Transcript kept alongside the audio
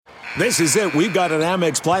This is it. We've got an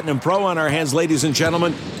Amex Platinum Pro on our hands, ladies and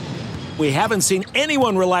gentlemen. We haven't seen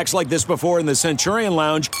anyone relax like this before in the Centurion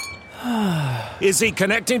Lounge. Is he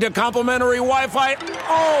connecting to complimentary Wi-Fi?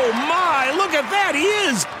 Oh, my. Look at that. He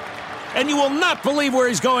is. And you will not believe where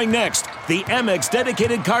he's going next. The Amex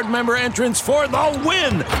dedicated card member entrance for the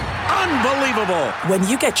win. Unbelievable. When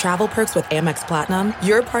you get travel perks with Amex Platinum,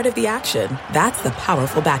 you're part of the action. That's the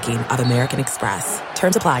powerful backing of American Express.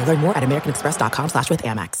 Terms apply. Learn more at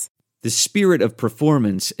americanexpress.com/withAmex. The spirit of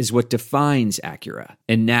performance is what defines Acura.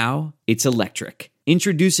 And now, it's electric.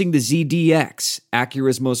 Introducing the ZDX,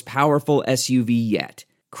 Acura's most powerful SUV yet.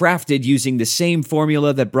 Crafted using the same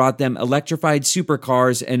formula that brought them electrified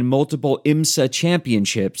supercars and multiple IMSA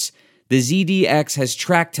championships, the ZDX has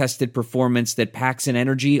track-tested performance that packs an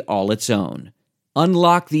energy all its own.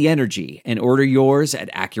 Unlock the energy and order yours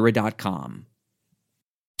at Acura.com.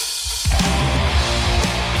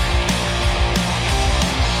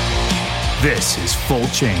 This is Full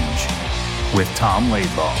Change with Tom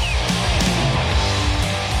Laidlaw.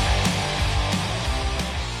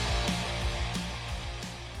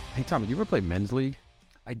 Hey, Tom, did you ever play men's league?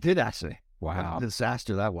 I did, actually. Wow. What a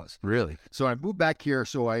disaster that was. Really? So I moved back here.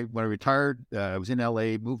 When I retired, I was in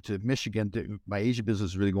LA, moved to Michigan. My Asian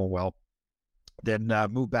business was really going well. Then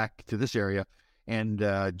moved back to this area and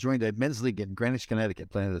joined a men's league in Greenwich, Connecticut,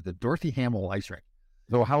 playing at the Dorothy Hamill Ice Rink.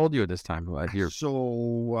 So how old are you at this time?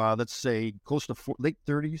 Let's say close to late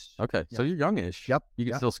 30s. Okay, yeah. So you're youngish. Yep. You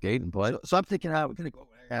can still skate and play. So I'm thinking, we're going to go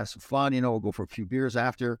have some fun, we'll go for a few beers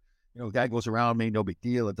after. Guy goes around me, no big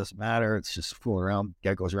deal. It doesn't matter. It's just fooling around.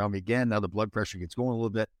 Guy goes around me again. Now the blood pressure gets going a little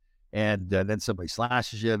bit. And then somebody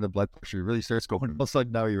slashes you and the blood pressure really starts going. All of a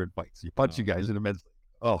sudden, now you're in fights. You punch you guys in the men's league.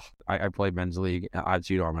 Oh, I played men's league. As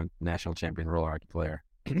you know, I'm a national champion roller hockey player.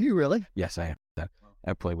 Can you really? Yes, I am.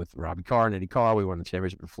 I played with Robbie Carr and Eddie Carr. We won the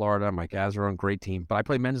championship in Florida. Mike Azeron, great team. But I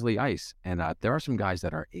play men's league ice, and there are some guys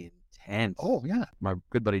that are intense. Oh, yeah. My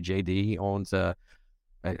good buddy JD, he owns a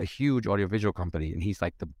huge audiovisual company, and he's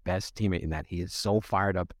like the best teammate in that. He is so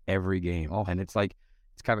fired up every game. Oh. And it's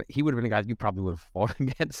he would have been a guy you probably would have fought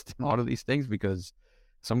against in a lot of these things because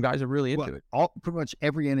some guys are really into it. Pretty much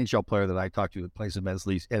every NHL player that I talk to that plays in men's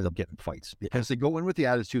leagues ends up getting fights because they go in with the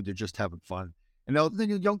attitude they're just having fun. And now the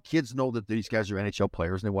young kids know that these guys are NHL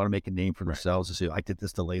players and they want to make a name for themselves and say, I did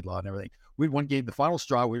this to Laidlaw and everything. We had one game, the final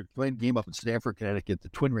straw, we were playing a game up in Stamford, Connecticut, the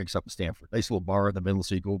Twin Rinks up in Stamford. Nice little bar in the middle,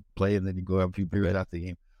 so you go play and then you go have a few beers after the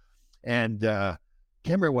game. And can't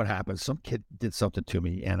remember what happened. Some kid did something to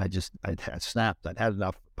me and I had snapped. I'd had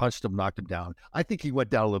enough, punched him, knocked him down. I think he went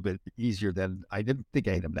down a little bit easier than, I didn't think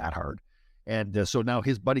I hit him that hard. And so now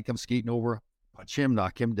his buddy comes skating over, punch him,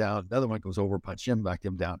 knock him down. The other one goes over, punch him, knock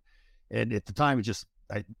him down. And at the time,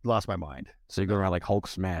 I lost my mind. So you go around like Hulk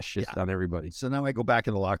smash on everybody. So now I go back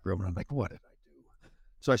in the locker room and I'm like, what did I do?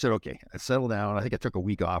 So I said, okay, I settled down. I think I took a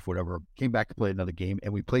week off, whatever. Came back to play another game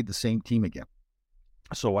and we played the same team again.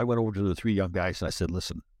 So I went over to the three young guys and I said,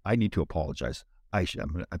 listen, I need to apologize. I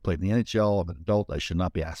played in the NHL. I'm an adult. I should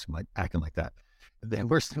not be acting like that. And the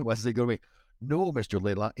worst thing was they go to me, no, Mr.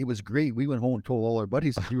 Laidlaw, it was great. We went home and told all our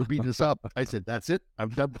buddies you were beating us up. I said, that's it. I'm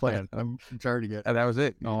done playing. I'm tired again. And that was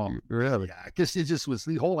it. Oh, really? Yeah, because it just was,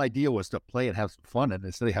 the whole idea was to play and have some fun. And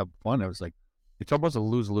instead of having fun, I was like, it's almost a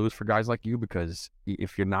lose-lose for guys like you because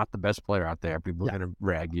if you're not the best player out there, people are going to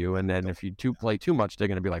rag you. And then if you play too much, they're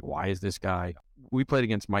going to be like, why is this guy? We played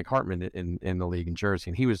against Mike Hartman in the league in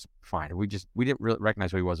Jersey, and he was fine. We didn't really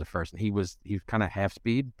recognize who he was at first. And he was kind of half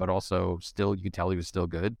speed, but also still, you could tell he was still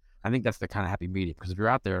good. I think that's the kind of happy medium because if you're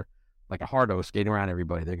out there like a hardo skating around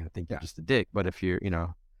everybody, they're going to think you're just a dick. But if you're,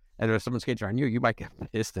 and if someone skates around you, you might get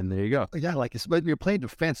pissed, and there you go. Yeah, when you're playing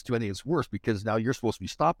defense too, I think it's worse because now you're supposed to be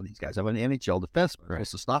stopping these guys. I'm an NHL defenseman. I'm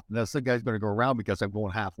supposed to stop them. That's the guy's going to go around because I'm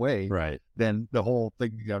going halfway. Right. Then the whole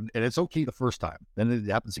thing, and it's okay the first time. Then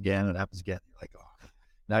it happens again and it happens again. You're like, oh,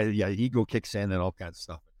 now, ego kicks in and all kinds of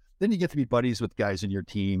stuff. Then you get to be buddies with guys in your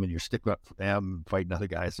team, and you're sticking up for them, fighting other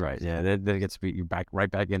guys. Right. Yeah. Then it gets to be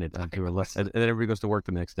right back in it. And then everybody goes to work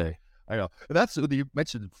the next day. I know. That's what you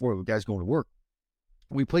mentioned before. The guys going to work.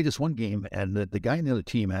 We played this one game, and the guy in the other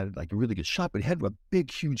team had like a really good shot, but he had a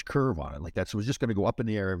big, huge curve on it like that. So it was just going to go up in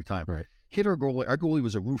the air every time. Right. Hit our goalie. Our goalie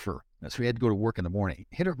was a roofer, so he had to go to work in the morning.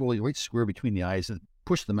 Hit our goalie right square between the eyes and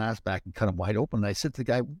pushed the mask back and cut him wide open. And I said to the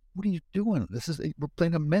guy, "What are you doing? We're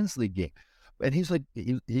playing a men's league game." And he's like,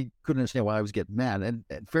 he couldn't understand why I was getting mad. And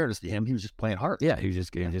in fairness to him, he was just playing hard. Yeah, he was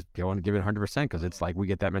just going to give it 100% because it's like we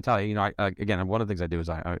get that mentality. Again, one of the things I do is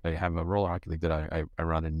I have a roller hockey league that I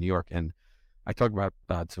run in New York, and I talk about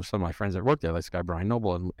to some of my friends that work there, like this guy Brian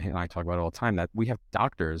Noble, and I talk about it all the time, that we have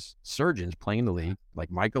doctors, surgeons playing in the league,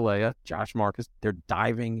 like Mike Alea, Josh Marcus. They're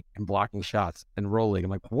diving and blocking shots and rolling.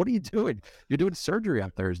 I'm like, what are you doing? You're doing surgery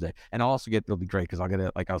on Thursday. And I'll also it'll be great because I'll get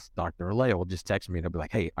it, like Dr. Alea will just text me and he'll be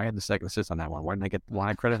like, hey, I had the second assist on that one. Why didn't I get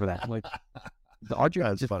line credit for that? I'm like, aren't you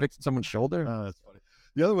just fixing someone's shoulder? That's funny.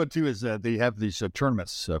 The other one too is they have these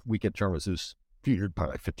tournaments, weekend tournaments. This was a few years,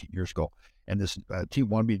 probably like 15 years ago. And this team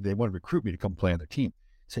wanted to recruit me to come play on their team. I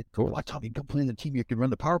said, cool, I thought you come play on the team, you can run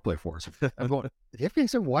the power play for us. I'm going, did you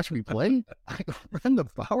guys ever watch me play? I run the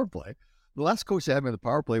power play. The last coach that had me on the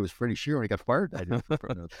power play was Freddie Shearer, and he got fired.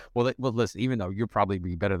 Well, listen, even though you're probably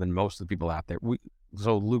be better than most of the people out there.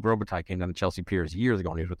 So Luke Robitaille came down to Chelsea Piers years ago,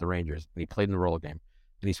 and he was with the Rangers, and he played in the roller game,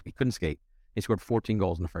 and he couldn't skate. He scored 14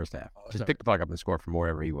 goals in the first half. Just pick the puck up and score from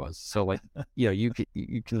wherever he was. So, like, you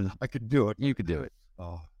can. I could do it. You could do it.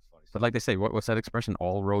 Oh. But like they say, what's that expression?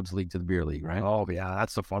 All roads lead to the beer league, right? Oh, yeah,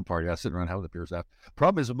 that's the fun part. Yeah, sitting around having the beers after.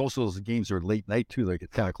 Problem is that most of those games are late night, too, like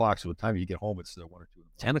at 10 o'clock. So by the time you get home, it's 1 or 2.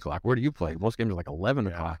 10 o'clock? Where do you play? Most games are like 11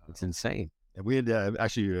 o'clock. It's insane. And we had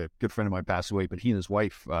actually a good friend of mine passed away, but he and his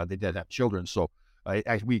wife, they did have children. So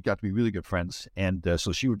we got to be really good friends. And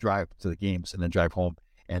so she would drive to the games and then drive home.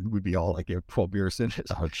 And we'd be all like 12 beers in it.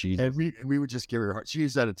 Oh, geez. And we would just give her a heart. She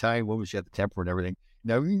was at a time when she had the temper and everything.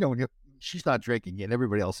 Now, she's not drinking and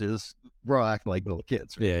everybody else is. We're all acting like little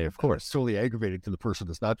kids. Right? Yeah, of course. It's totally aggravating to the person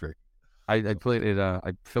that's not drinking. I played it.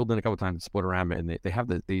 I filled in a couple times at Sportorama, and they have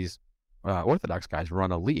these Orthodox guys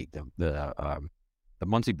run a league, the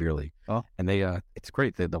Muncie Beer League. Oh. And it's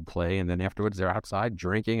great. They'll play, and then afterwards they're outside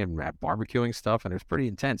drinking and barbecuing stuff, and it's pretty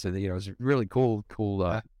intense. And it's a really cool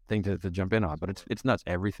thing to jump in on. But it's nuts.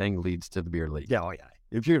 Everything leads to the beer league. Yeah, oh yeah.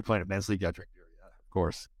 If you're playing a men's league, you got to drink beer. Yeah, of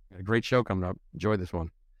course. A great show coming up. Enjoy this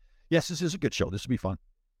one. Yes, this is a good show. This will be fun.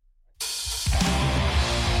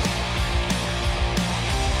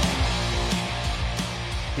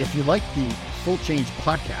 If you like the Full Change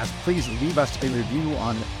podcast, please leave us a review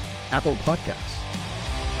on Apple Podcasts.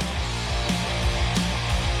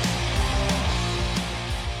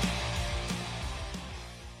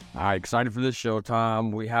 All right, excited for this show,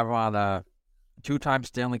 Tom. We have on a two-time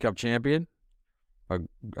Stanley Cup champion,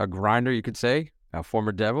 a grinder, you could say, a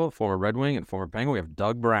former Devil, former Red Wing, and former Penguin. We have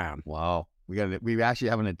Doug Brown. Wow. We actually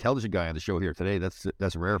have an intelligent guy on the show here today.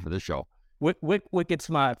 That's rare for this show. Wicked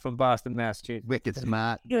Smart from Boston, Massachusetts. Wicked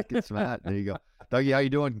Smart. Wicked Smart. There you go. Dougie, how you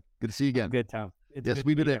doing? Good to see you again. Good, Tom. Yes,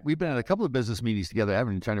 we've been at a couple of business meetings together,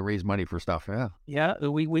 haven't we, trying to raise money for stuff. Yeah. Yeah,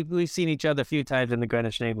 we've seen each other a few times in the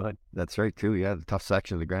Greenwich neighborhood. That's right, too. Yeah, the tough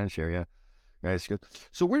section of the Greenwich area. Yeah, it's good.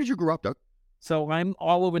 So where did you grow up, Doug? So I'm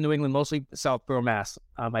all over New England, mostly Southborough, Mass.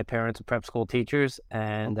 My parents are prep school teachers,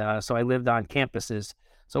 and so I lived on campuses.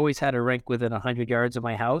 So always had a rink within 100 yards of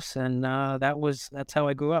my house, and that's how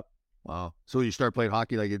I grew up. Wow. So you started playing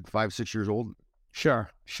hockey like at 5-6 years old? Sure.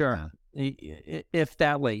 Yeah. If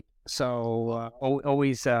that late. So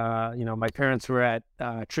always, my parents were at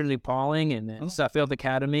Trinity Pauling and then Suffield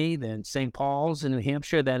Academy, then St. Paul's in New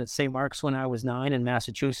Hampshire, then at St. Mark's when I was 9 in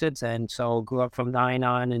Massachusetts, and so grew up from 9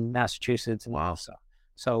 on in Massachusetts. And wow.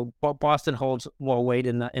 So Boston holds more weight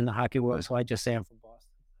in the hockey world, so I just say I'm from Boston.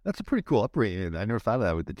 That's a pretty cool upbringing. I never thought of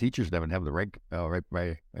that with the teachers having the rink. Oh, right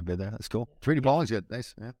there. That's cool. Trinity Pauling's good.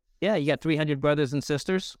 Nice. Yeah. Yeah, you got 300 brothers and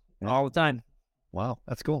sisters all the time. Wow,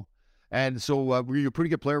 that's cool. And so were you a pretty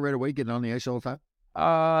good player right away, getting on the ice all the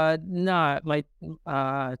time? No,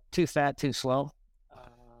 too fat, too slow.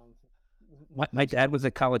 My dad was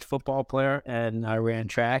a college football player, and I ran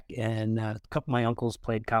track, and a couple of my uncles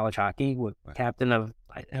played college hockey. Were captain of,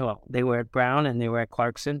 they were at Brown and they were at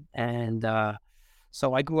Clarkson, and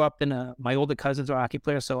so I grew up my older cousins were hockey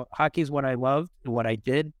players, so hockey is what I loved, what I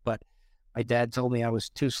did, but my dad told me I was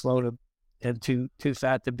too slow and too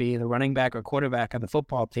fat to be the running back or quarterback on the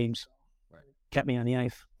football teams. Kept me on the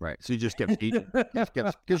ice. Right. So you just kept skating.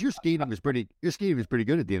 Because your skating was pretty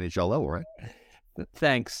good at the NHL level, right?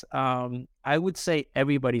 Thanks. I would say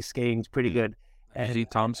everybody's skating is pretty good. Did you see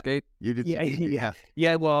Tom skate? You did. Yeah.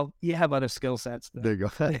 Yeah. Well, you have other skill sets. There you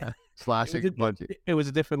go. Slashing. It was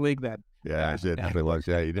a different league then. Yeah, it definitely was.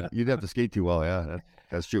 Yeah, you didn't have to skate too well. Yeah,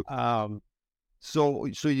 that's true. So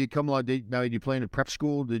you come along. Now you playing at prep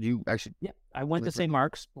school? Did you actually? Yeah, I went to St.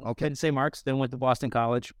 Mark's. Okay. Went to St. Mark's, then went to Boston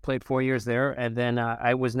College. Played 4 years there, and then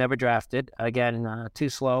I was never drafted. Again, too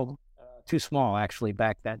small actually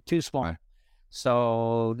back then. Too small. Right.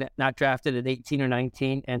 So not drafted at 18 or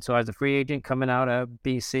 19, and so I was a free agent coming out of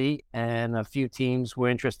BC, and a few teams were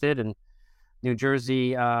interested, and New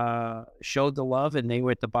Jersey showed the love, and they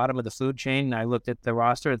were at the bottom of the food chain. And I looked at the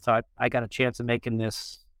roster and thought I got a chance of making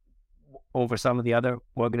this over some of the other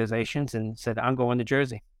organizations, and said I'm going to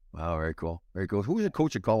Jersey. Wow, very cool. Very cool. Who was your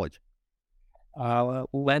coach at college?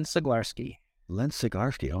 Len Siglarski. Len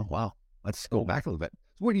Sigarski. Oh, wow. Let's go back a little bit.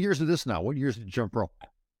 What years is this now? What years did you jump pro?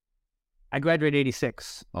 I graduated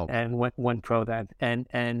 '86 and went pro then.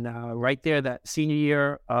 And right there, that senior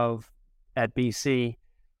year at BC,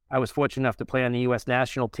 I was fortunate enough to play on the U.S.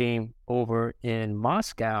 national team over in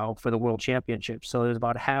Moscow for the World Championship. So there's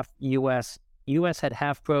about half U.S. U.S. had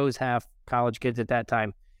half pros, half college kids at that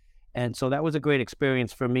time. And so that was a great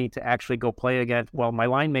experience for me to actually go play against, well,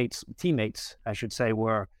 my teammates, I should say,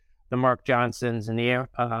 were the Mark Johnsons and the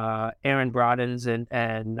Aaron Brodens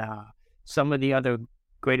and some of the other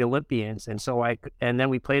great Olympians. And so and then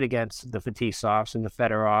we played against the Fetisovs and the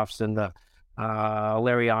Fedorovs and the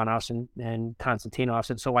Larionovs and Konstantinovs.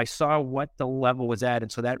 And so I saw what the level was at.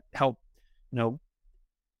 And so that helped,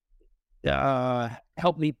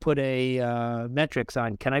 helped me put a metrics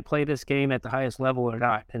on, can I play this game at the highest level or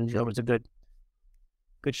not? And it was a good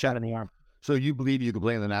shot in the arm. So you believe you could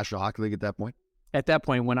play in the National Hockey League at that point? At that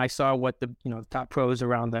point, when I saw what the top pros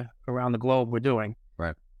around the globe were doing,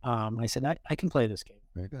 right? I said I can play this game.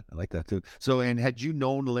 Very good. I like that too. So, and had you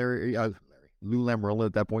known Lou Lamoriello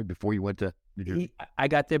at that point before you went to New Jersey? I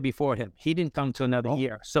got there before him. He didn't come to another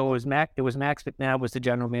year. So it was Max McNabb was the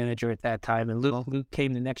general manager at that time, and Lou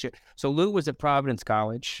came the next year. So Lou was at Providence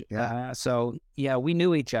College. Yeah. We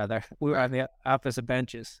knew each other. We were on the opposite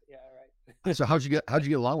benches. Yeah, right. So how'd you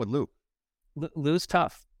get along with Lou? Lou's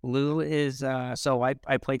tough. Lou is so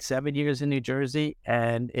I played 7 years in New Jersey,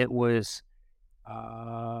 and it was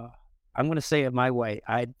I'm going to say it my way.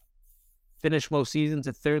 I'd finish most seasons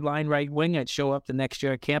at third line right wing. I'd show up the next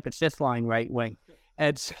year at camp at fifth line right wing.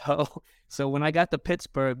 And so when I got to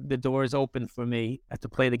Pittsburgh, the doors opened for me to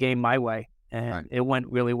play the game my way. And It went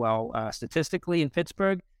really well statistically in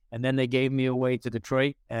Pittsburgh. And then they gave me away to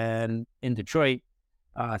Detroit. And in Detroit,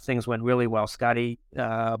 things went really well. Scotty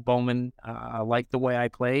Bowman liked the way I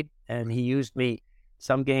played, and he used me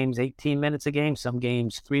some games 18 minutes a game, some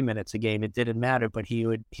games 3 minutes a game. It didn't matter, but he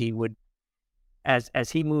would as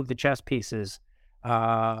he moved the chess pieces.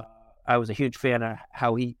 I was a huge fan of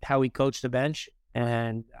how he coached the bench,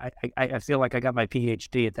 and I feel like I got my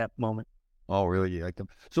PhD at that moment. Oh, really? You like them?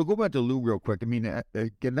 So go back to Lou real quick. I mean,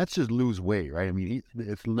 again, that's just Lou's way, right? I mean,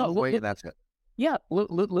 it's Lou's way, and that's it. Yeah,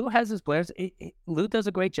 Lou has his players. Lou does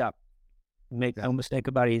a great job. Make no mistake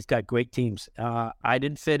about it. He's got great teams. I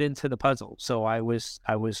didn't fit into the puzzle, so I was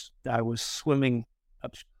swimming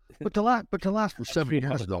up. But to last for 7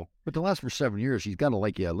 years, though. But to last for 7 years, he's got to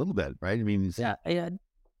like you a little bit, right? I mean,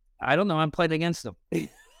 I don't know. I'm playing against him.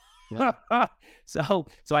 So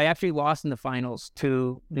I actually lost in the finals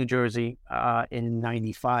to New Jersey in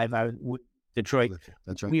 '95. Detroit.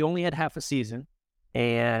 That's right. We only had half a season,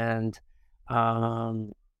 and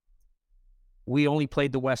we only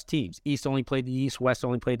played the West teams. East only played the East, West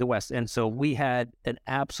only played the West. And so we had an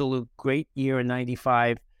absolute great year in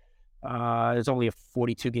 '95. It was only a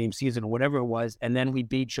 42-game season or whatever it was. And then we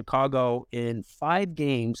beat Chicago in 5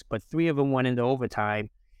 games, but 3 of them went into overtime.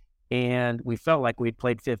 And we felt like we'd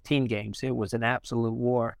played 15 games. It was an absolute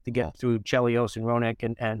war to get through Chelios and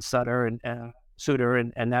Roenick and Sutter and Suter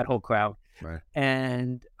and that whole crowd. Right.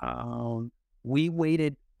 And we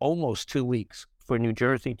waited almost 2 weeks for New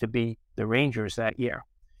Jersey to beat the Rangers that year.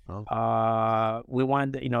 We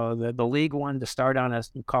wanted, the league wanted to start on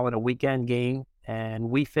call it a weekend game, and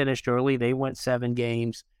we finished early. They went 7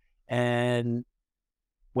 games, and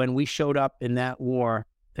when we showed up in that war,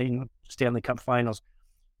 the Stanley Cup Finals,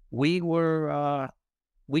 we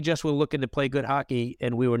just were looking to play good hockey,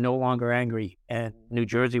 and we were no longer angry. And New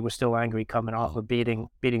Jersey was still angry coming off of beating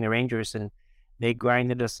the Rangers, and they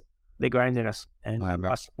grinded us. And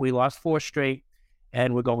we lost 4 straight,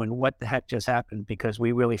 and we're going, what the heck just happened? Because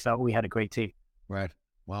we really felt we had a great team. Right.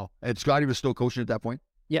 Wow. And Scotty was still coaching at that point?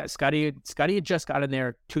 Yeah, Scotty had just gotten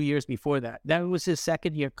there 2 years before that. That was his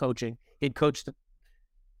second year coaching. He'd coached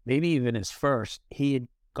maybe even his first. He had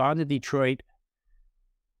gone to Detroit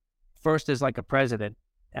first as like a president.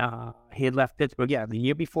 He had left Pittsburgh. Yeah, the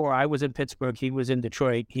year before I was in Pittsburgh, he was in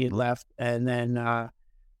Detroit. He had left, and then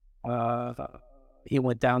he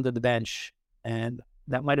went down to the bench, and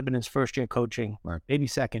that might have been his first year coaching, right, maybe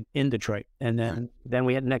second in Detroit. And then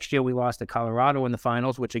we had next year we lost to Colorado in the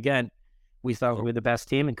finals, which again we thought we were the best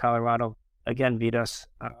team, and Colorado again beat us,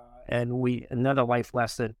 and another life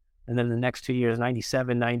lesson. And then the next 2 years,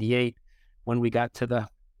 97, 98, when we got to the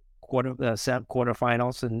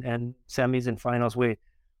quarterfinals and semis and finals,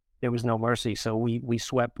 there was no mercy. So we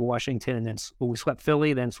swept Washington, and then we swept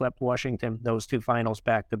Philly, then swept Washington, those 2 finals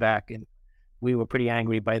back to back, and we were pretty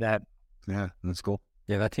angry by that. Yeah, that's cool.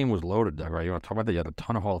 Yeah, that team was loaded, right? You want to talk about that? You had a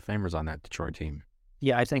ton of Hall of Famers on that Detroit team.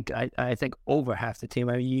 Yeah, I think over half the team.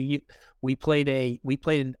 I mean, we played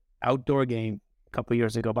an outdoor game a couple of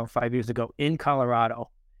years ago, about 5 years ago, in Colorado,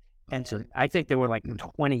 and so I think there were like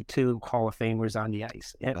 22 Hall of Famers on the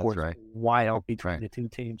ice. It was wild between the two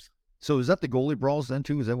teams. So is that the goalie brawls then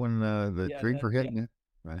too? Is that when the drinks were hitting? Yeah. Yeah.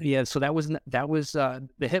 Right. Yeah, so that was the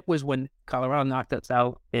hit was when Colorado knocked us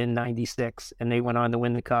out in '96, and they went on to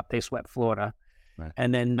win the cup. They swept Florida, right.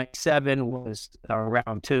 And then '97 was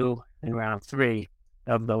round 2 and round 3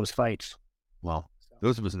 of those fights. Wow,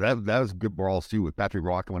 that was good brawls too with Patrick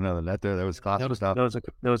Rock and one other net there. That was classic stuff.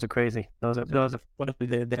 Those are crazy. Those are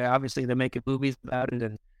they're obviously they're making movies about it,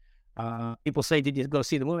 and people say, "Did you go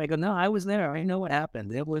see the movie?" I go, "No, I was there. I know what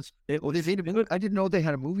happened. It was." I didn't know they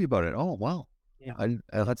had a movie about it. Oh wow. Yeah,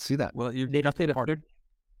 I'll have to see that. Well, they did a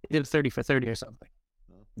 30 for 30 or something.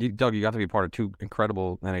 Doug, you got to be part of two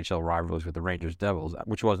incredible NHL rivalries with the Rangers Devils,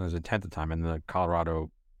 which wasn't as intense at the time, and the Colorado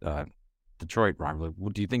Detroit rivalry.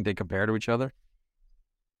 Do you think they compare to each other?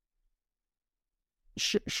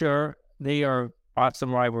 Sure, they are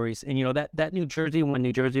awesome rivalries, and that New Jersey, when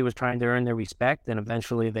New Jersey was trying to earn their respect, and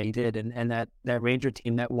eventually they did, and that Ranger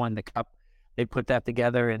team that won the cup, they put that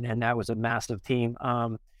together, and that was a massive team.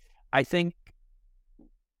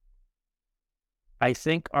 I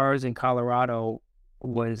think ours in Colorado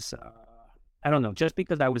was, I don't know, just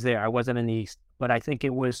because I was there, I wasn't in the East, but I think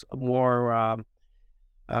it was more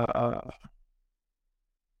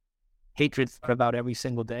hatred about every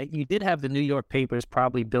single day. You did have the New York papers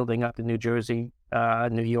probably building up the New Jersey,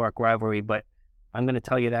 New York rivalry, but I'm going to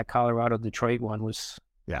tell you that Colorado-Detroit one was...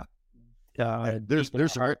 Yeah. There's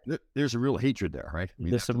a real hatred there, right? I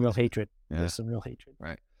mean, there's some real hatred. Yeah. There's some real hatred.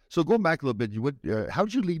 Right. So going back a little bit, how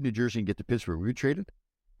did you leave New Jersey and get to Pittsburgh? Were you traded?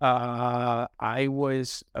 I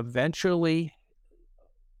was eventually,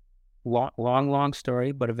 long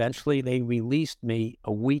story, but eventually they released me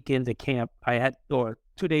a week into camp.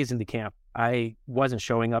 2 days into camp. I wasn't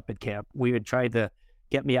showing up at camp. We had tried to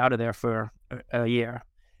get me out of there for a year.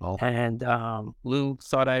 Oh. And Lou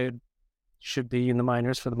thought I should be in the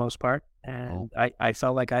minors for the most part. And I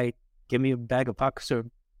felt like give me a bag of pucks or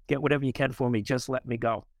get whatever you can for me. Just let me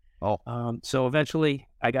go. So eventually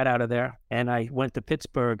I got out of there and I went to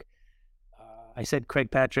Pittsburgh. I said,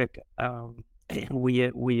 Craig Patrick, will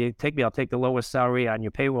you take me? I'll take the lowest salary on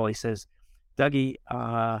your payroll. He says, Dougie,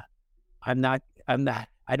 I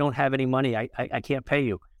don't have any money. I can't pay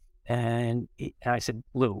you. And I said,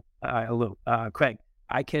 Craig,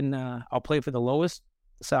 I'll play for the lowest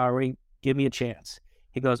salary. Give me a chance.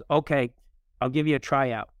 He goes, okay, I'll give you a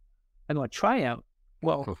tryout. I go, a tryout?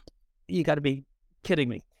 Well, you got to be kidding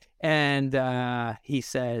me. And he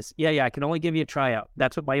says, yeah, I can only give you a tryout.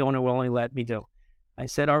 That's what my owner will only let me do. I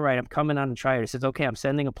said, all right, I'm coming on a tryout. He says, okay, I'm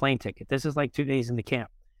sending a plane ticket. This is like 2 days into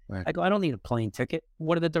camp. Right. I go, I don't need a plane ticket.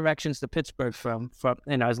 What are the directions to Pittsburgh from?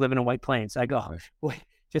 And I was living in White Plains. I go, wait,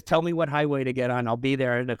 just tell me what highway to get on. I'll be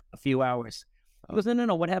there in a few hours. He goes,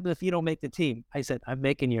 no. What happens if you don't make the team? I said, I'm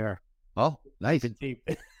making your nice team.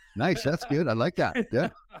 Nice. That's good. I like that. Yeah.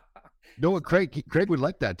 No, Craig would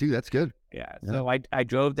like that too. That's good. Yeah. So I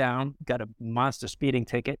drove down, got a monster speeding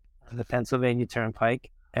ticket on the Pennsylvania Turnpike.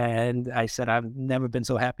 And I said, I've never been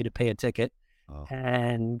so happy to pay a ticket.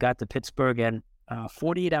 And got to Pittsburgh. And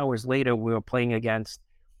 48 hours later, we were playing against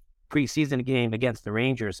preseason game against the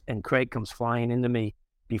Rangers. And Craig comes flying into me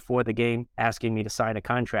before the game, asking me to sign a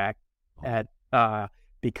contract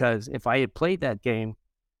because if I had played that game,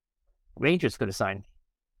 Rangers could have signed me.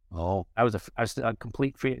 I was a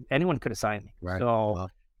complete free. Anyone could have signed me. Right. So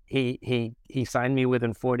he signed me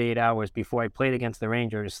within 48 hours before I played against the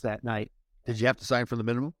Rangers that night. Did you have to sign for the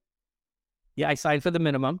minimum? Yeah, I signed for the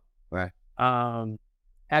minimum. Right.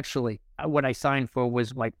 Actually, what I signed for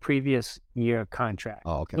was my previous year contract.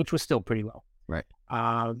 Okay. Which was still pretty low. Right.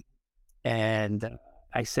 And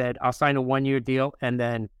I said I'll sign a 1-year deal and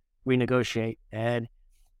then renegotiate. And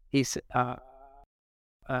he said, I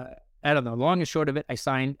don't know. Long and short of it, I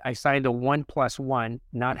signed a 1+1.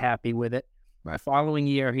 Not happy with it. Right. The following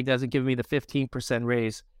year, he doesn't give me the 15%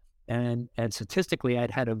 raise, and statistically,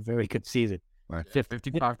 I'd had a very good season. Right.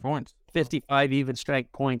 55 points, 55 even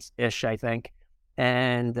strength points ish, I think,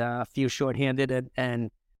 and a few shorthanded.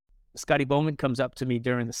 And Scotty Bowman comes up to me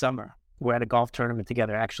during the summer. We're at a golf tournament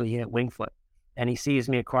together, actually here at Wingfoot, and he sees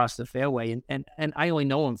me across the fairway, and I only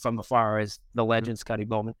know him from afar as the legend Scotty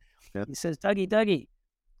Bowman. Yep. He says, Dougie.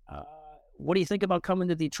 What do you think about coming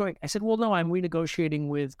to Detroit? I said, well, no, I'm renegotiating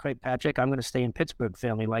with Craig Patrick. I'm going to stay in Pittsburgh.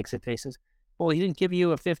 Family likes it. He says, well, he didn't give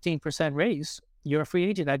you a 15% raise. You're a free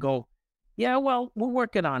agent. I go, yeah, well, we're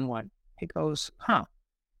working on one. He goes, huh?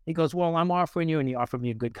 He goes, well, I'm offering you, and he offered me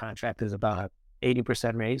a good contract. There's about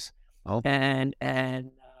 80% raise. And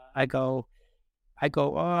I go, I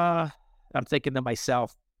go, I'm thinking to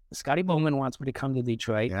myself, Scotty Bowman wants me to come to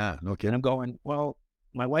Detroit. Yeah, no kidding. And I'm going, well,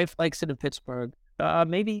 my wife likes it in Pittsburgh.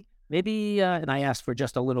 Maybe, and I asked for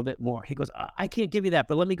just a little bit more. He goes, I can't give you that,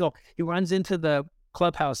 but let me go. He runs into the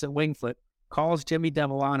clubhouse at Wingfoot, calls Jimmy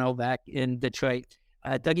Devillano back in Detroit.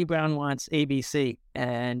 Dougie Brown wants ABC.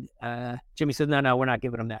 And Jimmy says, no, we're not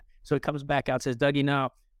giving him that. So he comes back out, says, Dougie, no.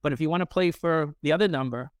 But if you want to play for the other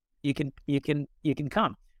number, you can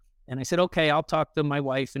come. And I said, okay, I'll talk to my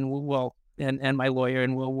wife and we'll and my lawyer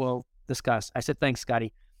and we'll discuss. I said, thanks,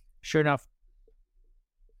 Scotty. Sure enough,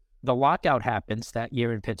 the lockout happens that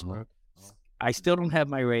year in Pittsburgh. I still don't have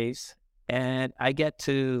my raise, and I get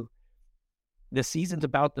to the season's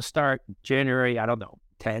about to start January,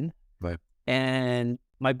 10. Right. And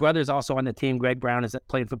my brother's also on the team. Greg Brown is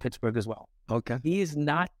playing for Pittsburgh as well. Okay. He is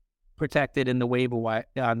not protected in the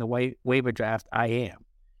waiver draft. I am.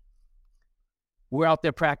 We're out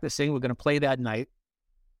there practicing. We're going to play that night.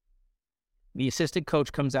 The assistant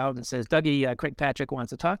coach comes out and says, Dougie, Craig Patrick wants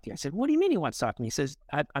to talk to you. I said, what do you mean he wants to talk to me? He says,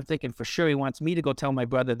 I'm thinking for sure he wants me to go tell my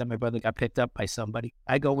brother that my brother got picked up by somebody.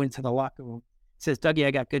 I go into the locker room. He says, Dougie,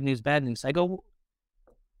 I got good news, bad news. I go,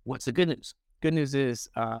 what's the good news? Good news is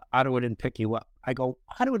Ottawa didn't pick you up. I go,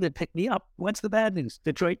 Ottawa didn't pick me up. What's the bad news?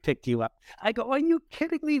 Detroit picked you up. I go, are you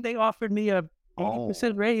kidding me? They offered me a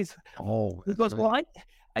 80% raise. Oh, he goes, well,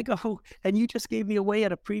 I go, and you just gave me away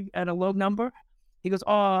at a low number? He goes,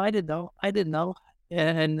 oh, I didn't know.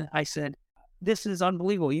 And I said, this is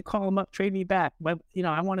unbelievable. You call him up, trade me back. But,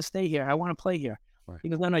 I want to stay here. I want to play here. Right. He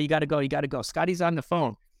goes, no, you got to go. Scotty's on the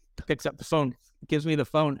phone. Picks up the phone, gives me the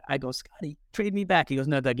phone. I go, Scotty, trade me back. He goes,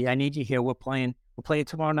 no, Dougie, I need you here. We're playing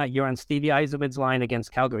tomorrow night. You're on Stevie Eisenman's line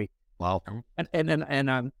against Calgary. Wow.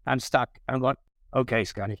 And I'm stuck. I'm going, okay,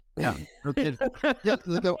 Scotty. Yeah. Okay. Yeah.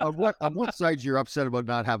 On one side, you're upset about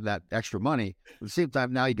not having that extra money. At the same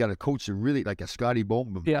time, now you got a coach that really like a Scotty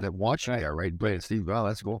Bowman that wants you there, right? Brandon Steve, well,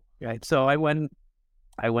 that's cool. Right. So I went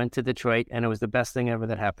to Detroit, and it was the best thing ever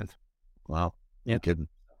that happened. Wow. Yeah. No kidding.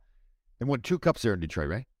 And won 2 cups there in Detroit,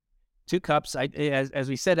 right? 2 cups. As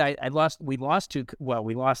we said, we lost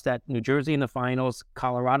we lost at New Jersey in the finals,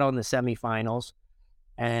 Colorado in the semifinals,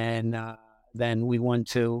 and then we won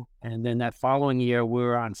 2. And then that following year, we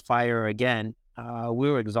were on fire again.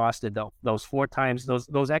 We were exhausted, though. Those 4 times,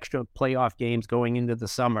 those extra playoff games going into the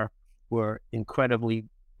summer were incredibly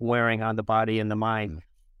wearing on the body and the mind.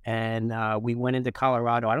 And we went into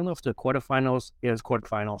Colorado. I don't know if the quarterfinals. It was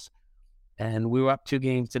quarterfinals. And we were up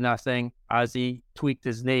 2-0. Ozzie tweaked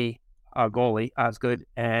his knee, our goalie, Osgood.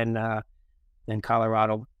 And then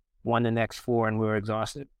Colorado won the next 4, and we were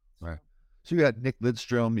exhausted. Right. So you had Nick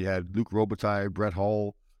Lidstrom, you had Luke Robitaille, Brett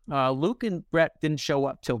Hull. Luke and Brett didn't show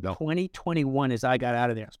up till 2021 as I got out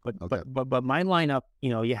of there. But my lineup,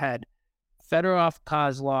 you had Fedorov,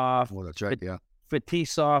 Kozlov, that's right,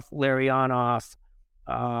 Fetisov, Larionov,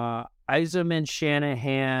 Eiserman,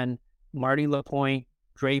 Shanahan, Marty LaPointe,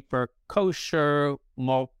 Draper, Kosher,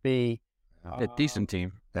 Maltby. A decent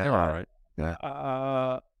team. They're all right.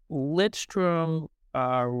 Yeah. Lidstrom,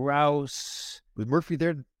 Rouse. Was Murphy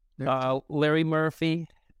there? Larry Murphy.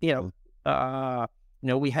 We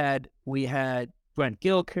had Brent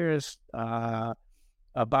Gilchrist,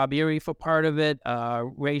 Bob Erie for part of it,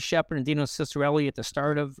 Ray Shepard and Dino Cicerelli at the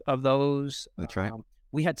start of those. That's right.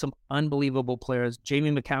 We had some unbelievable players.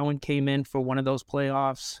 Jamie McCowan came in for one of those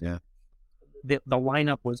playoffs. Yeah. The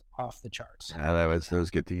lineup was off the charts. Yeah, that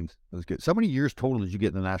was good teams. That was good. So many years total did you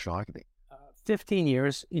get in the National Hockey League? 15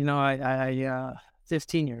 years.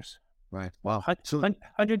 15 years. Right. Wow. So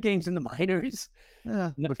 100 games in the minors.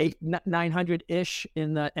 Yeah. 900-ish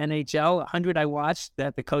in the NHL. 100 I watched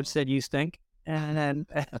that the coach said you stink. And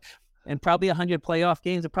probably 100 playoff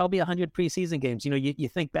games and probably 100 preseason games. You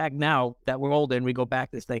think back now that we're older and we go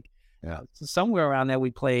back to think, somewhere around there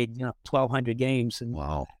we played, 1,200 games. And,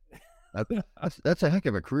 wow. That's a heck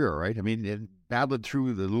of a career, right? I mean, battling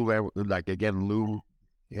through the Lou.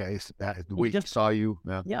 Yeah, the way he saw you.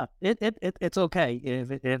 Yeah, it's okay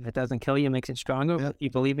if it doesn't kill you, it makes it stronger. Yeah. You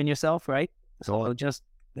believe in yourself, right? So just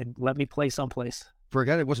let me play someplace. For a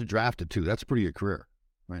guy that wasn't drafted too, that's a pretty good career,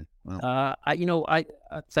 right? Wow. I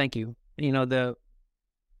thank you. The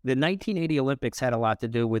 1980 Olympics had a lot to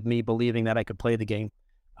do with me believing that I could play the game.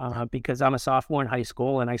 Because I'm a sophomore in high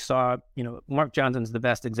school, and I saw, Mark Johnson's the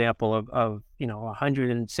best example of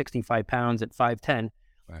 165 pounds at 5'10",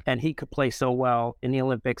 right. And he could play so well in the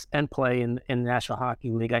Olympics and play in the National Hockey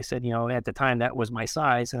League. I said, at the time that was my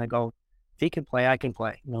size, and I go, if he can play, I can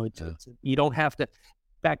play. You don't have to.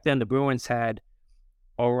 Back then, the Bruins had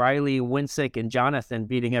O'Reilly, Winsick, and Jonathan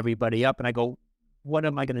beating everybody up, and I go, what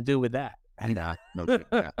am I going to do with that? Nah, no kidding.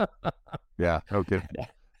 Yeah, okay.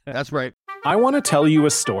 That's right. I want to tell you a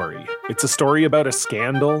story. It's a story about a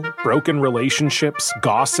scandal, broken relationships,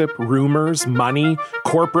 gossip, rumors, money,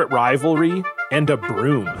 corporate rivalry, and a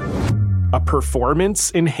broom. A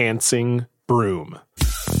performance-enhancing broom.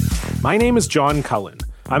 My name is John Cullen.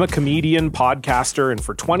 I'm a comedian, podcaster, and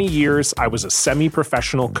for 20 years, I was a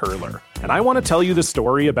semi-professional curler. And I want to tell you the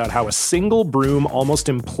story about how a single broom almost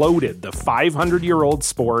imploded the 500-year-old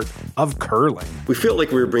sport of curling. We felt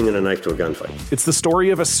like we were bringing a knife to a gunfight. It's the story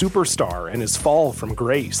of a superstar and his fall from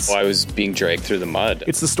grace. Well, I was being dragged through the mud.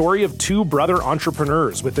 It's the story of two brother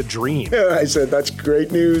entrepreneurs with a dream. I said, that's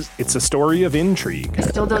great news. It's a story of intrigue. I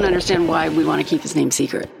still don't understand why we want to keep his name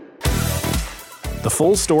secret. The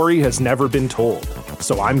full story has never been told,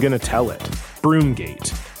 so I'm going to tell it. Broomgate,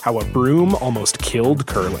 how a broom almost killed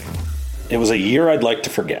curling. It was a year I'd like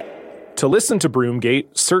to forget. To listen to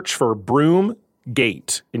Broomgate, search for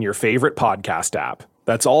Broomgate in your favorite podcast app.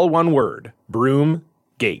 That's all one word,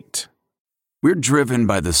 Broomgate. We're driven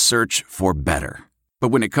by the search for better. But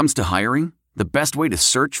when it comes to hiring, the best way to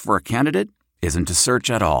search for a candidate isn't to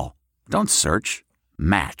search at all. Don't search,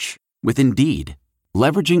 match with Indeed.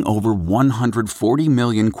 Leveraging over 140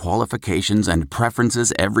 million qualifications and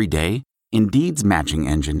preferences every day, Indeed's matching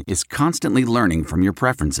engine is constantly learning from your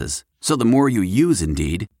preferences. So the more you use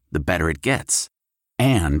Indeed, the better it gets.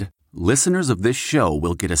 And listeners of this show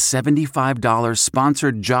will get a $75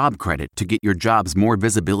 sponsored job credit to get your jobs more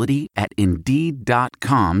visibility at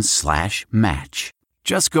Indeed.com/match.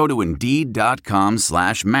 Just go to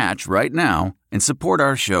Indeed.com/match right now and support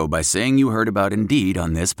our show by saying you heard about Indeed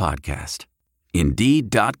on this podcast.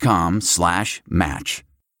 Indeed.com/match.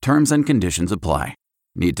 Terms and conditions apply.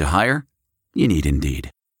 Need to hire? You need Indeed.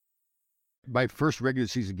 My first regular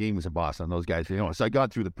season game was in Boston. Those guys, so I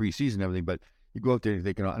got through the preseason and everything, but you go out there and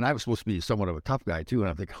thinking, and I was supposed to be somewhat of a tough guy too. And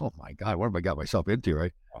I'm thinking, oh my God, what have I got myself into,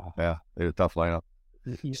 right? Oh. Yeah, they had a tough lineup.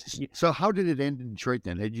 So how did it end in Detroit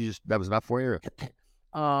then? That was enough for you?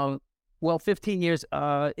 Well, 15 years,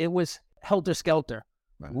 it was helter-skelter.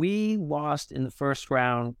 Right. We lost in the first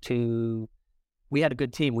round we had a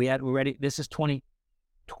good team. We're ready. This is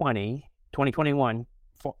 2021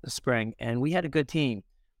 spring, and we had a good team.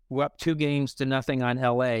 We're up 2-0 on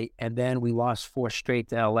LA, and then we lost 4 straight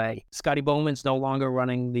to LA. Scotty Bowman's no longer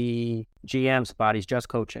running the GM spot. He's just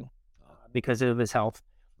coaching because of his health.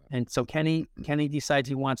 And so Kenny decides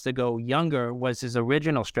he wants to go younger was his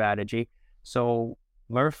original strategy. So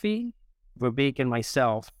Murphy, Verbeek, and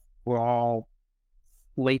myself were all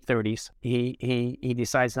late 30s. He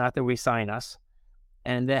decides not to re-sign us.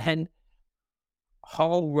 And then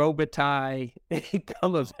Hull, Robitaille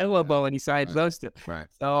come available, and he signs those two. Right.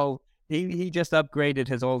 So he just upgraded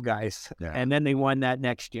his old guys. Yeah. And then they won that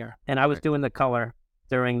next year. And I was doing the color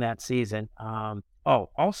during that season.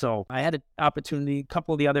 Also, I had an opportunity. A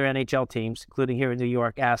couple of the other NHL teams, including here in New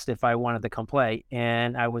York, asked if I wanted to come play.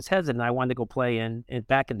 And I was hesitant. I wanted to go play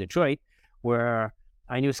back in Detroit, where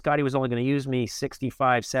I knew Scotty was only going to use me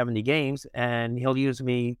 65, 70 games, and he'll use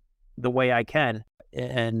me the way I can.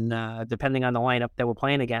 And depending on the lineup that we're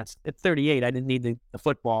playing against, at 38, I didn't need the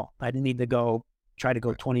football. I didn't need to try to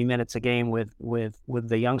go 20 minutes a game with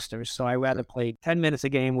the youngsters. So I rather play 10 minutes a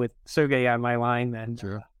game with Sergei on my line than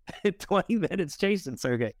 20 minutes chasing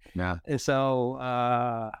Sergei. Yeah. And so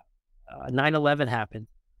 9/11 happened,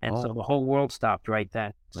 and so the whole world stopped right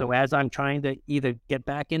then. So as I'm trying to either get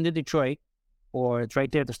back into Detroit, or it's right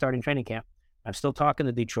there at the starting training camp, I'm still talking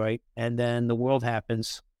to Detroit, and then the world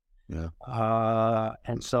happens. Yeah.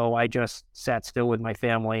 And so I just sat still with my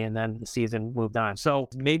family, and then the season moved on. So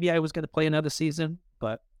maybe I was going to play another season,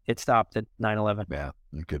 but it stopped at 9/11. Yeah,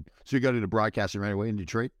 good. So you got into broadcasting right away in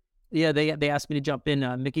Detroit? Yeah, they asked me to jump in.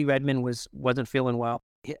 Mickey Redmond wasn't feeling well.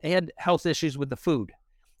 He had health issues with the food,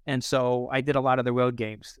 and so I did a lot of the road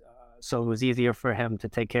games. So it was easier for him to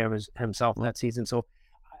take care of himself that season. So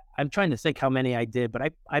I'm trying to think how many I did,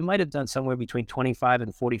 but I might have done somewhere between 25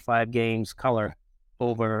 and 45 games color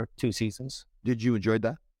over 2 seasons. Did you enjoy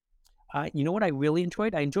that? You know what I really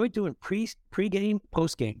enjoyed? I enjoyed doing pre-game,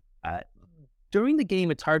 post-game. During the game,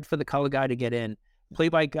 it's hard for the color guy to get in.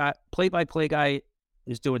 Play-by-play guy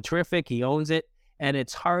is doing terrific. He owns it. And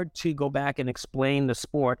it's hard to go back and explain the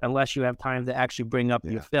sport unless you have time to actually bring up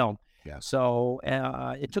your film. Yeah. So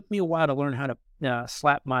it took me a while to learn how to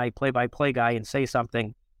slap my play-by-play guy and say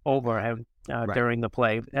something over him during the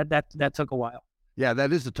play. That took a while. Yeah,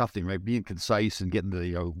 that is the tough thing, right? Being concise and getting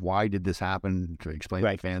the why did this happen to explain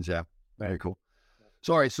to fans. Yeah, very cool.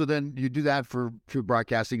 So, all right, so then you do that for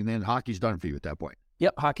broadcasting, and then hockey's done for you at that point.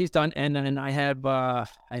 Yep, hockey's done, and then I have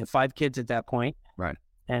 5 kids at that point. Right.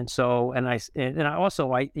 And so, I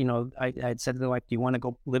had said to them, like, do you want to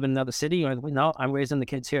go live in another city? Or no, I'm raising the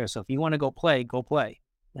kids here. So if you want to go play, go play.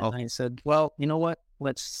 And I said, well, you know what?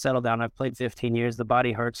 Let's settle down. I've played 15 years. The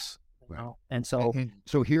body hurts. You know? And so,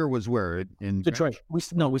 so here was where in Detroit. We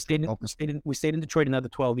stayed in Detroit another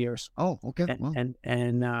 12 years. Oh, okay.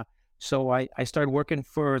 So I started working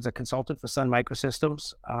as a consultant for Sun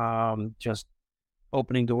Microsystems, just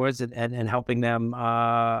opening doors and helping them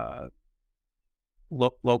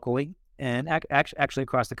locally and actually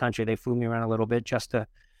across the country. They flew me around a little bit just to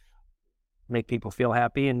make people feel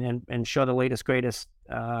happy and show the latest, greatest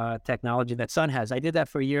technology that Sun has. I did that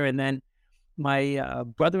for a year, and then my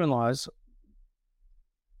brother-in-laws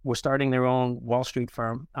were starting their own Wall Street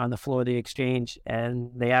firm on the floor of the exchange, and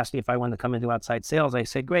they asked me if I wanted to come and do outside sales. I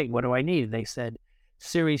said, great, what do I need? They said,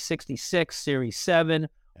 Series 66, Series 7,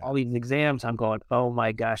 all these exams. I'm going, oh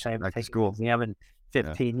my gosh, I haven't taken an exam in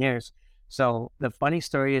 15 years. So the funny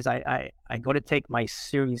story is I go to take my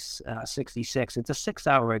Series 66. It's a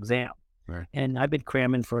 6-hour exam. Right. And I've been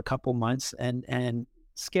cramming for a couple months and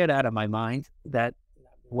scared out of my mind that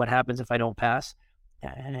what happens if I don't pass,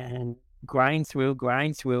 and grind through.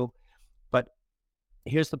 But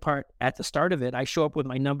here's the part. At the start of it, I show up with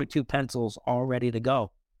my number 2 pencils all ready to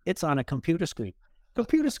go. It's on a computer screen.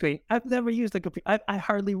 I've never used a computer. I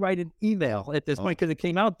hardly write an email at this point because it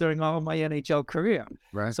came out during all of my NHL career.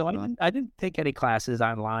 Right. So I didn't take any classes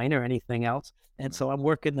online or anything else. And so I'm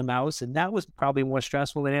working the mouse, and that was probably more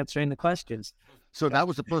stressful than answering the questions. So that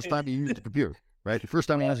was the first time you used the computer, right? The first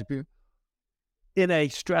time you used the computer? In a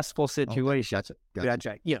stressful situation. Okay.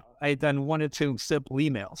 Gotcha. You know, I had done 1 or 2 simple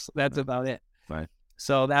emails. That's about it. Right.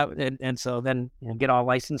 So that, and so then get all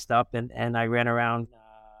licensed up, and I ran around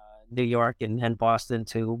New York and Boston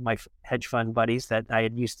to my hedge fund buddies that I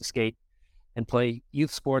had used to skate and play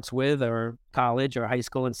youth sports with, or college or high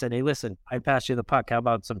school, and said, hey, listen, I passed you the puck. How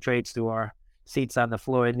about some trades through our seats on the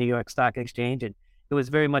floor at New York Stock Exchange? And it was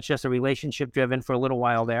very much just a relationship driven for a little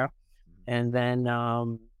while there. And then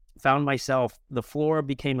found myself, the floor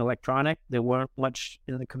became electronic. There weren't much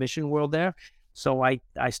in the commission world there. So I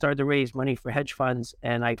started to raise money for hedge funds,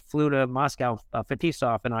 and I flew to Moscow.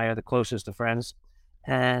 Fetisov and I are the closest of friends,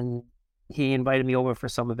 and he invited me over for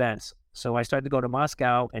some events. So I started to go to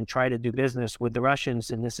Moscow and try to do business with the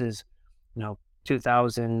Russians. And this is,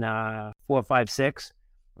 2004, 5, 6,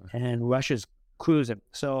 and Russia's cruising.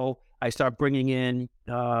 So I start bringing in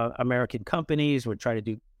American companies. We're trying to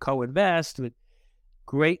do co-invest with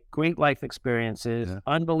great life experiences,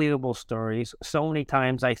 unbelievable stories. So many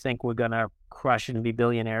times I think we're going to crush and be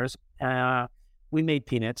billionaires. We made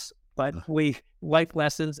peanuts, but life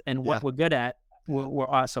lessons and what we're good at were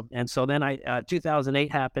awesome. And so then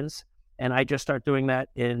 2008 happens, and I just start doing that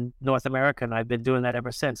in North America, and I've been doing that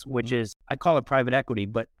ever since, which is, I call it private equity,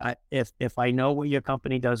 but if I know what your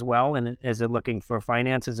company does well, and is it looking for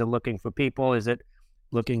finance, is it looking for people, is it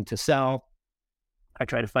looking to sell, I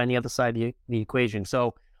try to find the other side of the equation.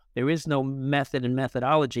 So there is no method and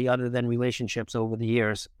methodology other than relationships over the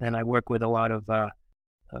years. And I work with a lot of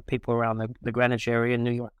people around the Greenwich area in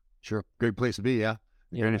New York. Sure. Great place to be, yeah.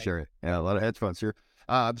 Greenwich area. Yeah, a lot of hedge funds here.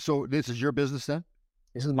 So this is your business then?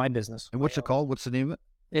 This is my business. And what's it called? What's the name of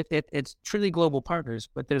it? It's Trinity Global Partners,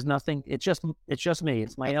 but there's nothing. It's just me.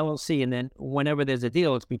 It's my LLC. And then whenever there's a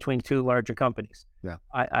deal, it's between 2 larger companies. Yeah.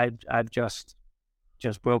 I've just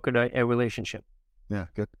brokered a relationship. Yeah,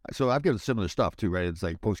 good. So I've got similar stuff too, right? It's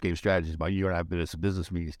like post-game strategies. About you and I have been at some business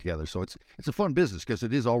meetings together. So it's a fun business because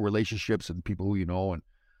it is all relationships and people who you know. And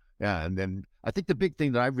and then I think the big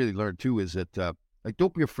thing that I've really learned too is that like,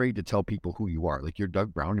 don't be afraid to tell people who you are. Like, you're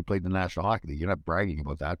Doug Brown, you played in the National Hockey League. You're not bragging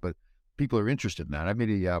about that, but people are interested in that. I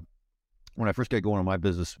made when I first got going on my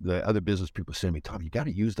business, the other business people said to me, Tom, you got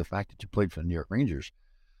to use the fact that you played for the New York Rangers.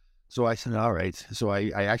 So I said, all right. So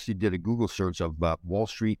I actually did a Google search of Wall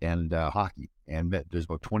Street and hockey, and there's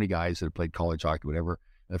about 20 guys that have played college hockey, whatever.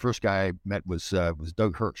 And the first guy I met was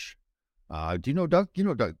Doug Hirsch. Do you know Doug? You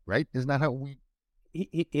know Doug, right? Isn't that how we...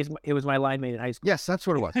 He was my line mate in high school. Yes, that's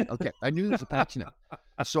what it was. Okay. I knew there was a patch now.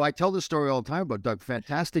 So I tell this story all the time about Doug.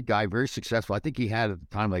 Fantastic guy, very successful. I think he had at the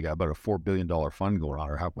time like about a $4 billion fund going on,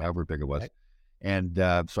 or however big it was. Right. And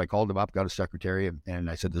so I called him up, got a secretary, and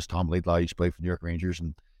I said, this Tom Laidlaw used to play for New York Rangers.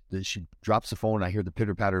 And then she drops the phone, and I hear the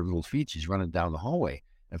pitter-patter of little feet. She's running down the hallway.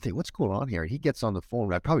 And I think, what's going on here? And he gets on the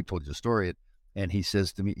phone. I probably told you the story. And he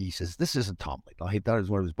says to me, this isn't Tom Laidlaw. He thought it was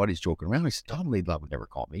one of his buddies joking around. I said, Tom Laidlaw would never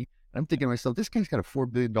call me. And I'm thinking to myself, this guy's got a $4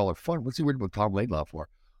 billion fund. What's he worried about Tom Laidlaw for?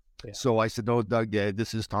 Yeah. So I said, no, Doug,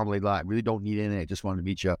 this is Tom Laidlaw. I really don't need anything. I just wanted to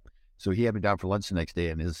meet you up. So he had me down for lunch the next day.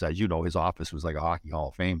 And as you know, his office was like a hockey hall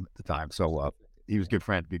of fame at the time. So he was a good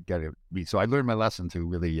friend. Good guy to meet. So I learned my lesson to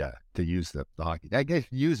really to use the hockey. I guess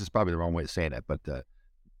use is probably the wrong way of saying it, but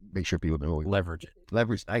make sure people know. Leverage it.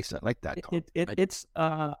 Leverage. Nice. I like that.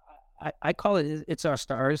 I call it, it's our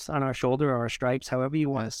stars on our shoulder or our stripes, however you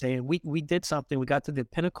want to say it. We did something. We got to the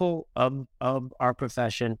pinnacle of our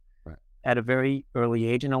profession at a very early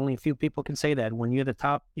age, and only a few people can say that. When you're the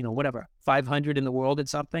top, 500 in the world at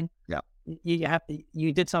something,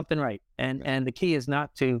 you did something right. And the key is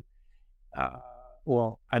not to,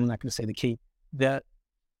 well, I'm not going to say the key.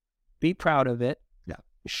 Be proud of it. Yeah.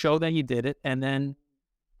 Show that you did it, and then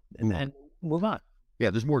move on. Yeah,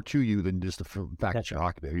 there's more to you than just the fact that you're a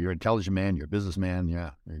hockey player. You're an intelligent man. You're a businessman. Yeah,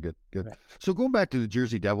 you're good. Right. So going back to the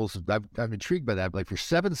Jersey Devils, I'm intrigued by that. Like for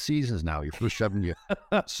 7 seasons now, your first 7 years.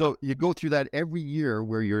 So you go through that every year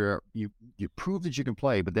where you prove that you can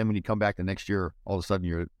play, but then when you come back the next year, all of a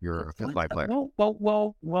sudden you're a fifth line player.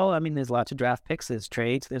 Well. I mean, there's lots of draft picks, there's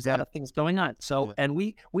trades, there's a lot of things going on. So, and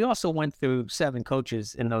we also went through 7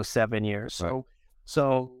 coaches in those 7 years.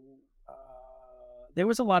 So there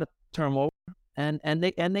was a lot of turmoil. And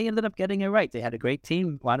they ended up getting it right. They had a great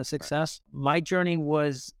team, a lot of success. My journey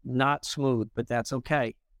was not smooth, but that's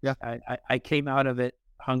okay. Yeah, I came out of it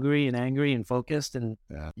hungry and angry and focused. And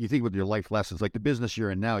you think with your life lessons, like the business you're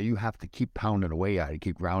in now, you have to keep pounding away at it,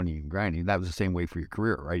 keep grounding and grinding. That was the same way for your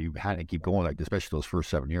career, right? You had to keep going, like especially those first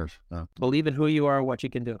 7 years. Believe in who you are, what you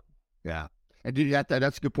can do. Yeah. And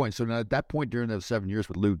that's a good point. So now at that point during those 7 years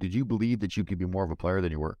with Lou, did you believe that you could be more of a player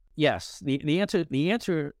than you were? Yes. The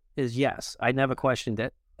answer is yes. I never questioned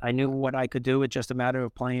it. I knew what I could do. It's just a matter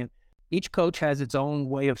of playing. Each coach has its own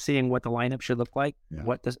way of seeing what the lineup should look like,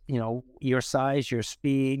 what does, your size, your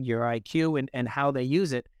speed, your IQ, and how they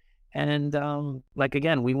use it. And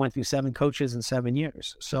again, we went through 7 coaches in 7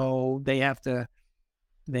 years. So they have to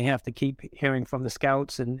keep hearing from the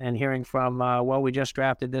scouts and hearing from, we just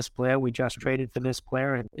drafted this player. We just traded for this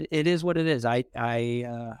player. And it is what it is.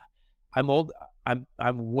 I'm old. I'm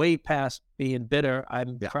way past being bitter.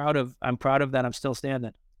 I'm proud of that. I'm still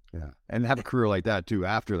standing. Yeah, and have a career like that too.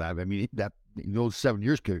 After that, I mean, those 7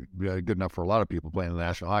 years could be good enough for a lot of people playing in the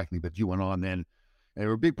National Hockey League. But you went on then, and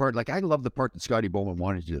a big part. Like I love the part that Scotty Bowman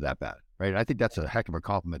wanted you to that bad, right? I think that's a heck of a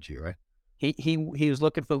compliment to you, right? He was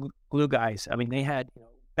looking for glue guys. I mean, they had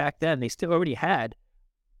back then. They still already had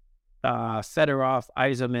Fedorov,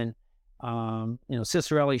 Yzerman,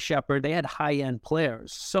 Cicerelli, Shepard. They had high-end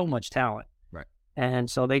players, so much talent. Right. And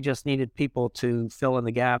so they just needed people to fill in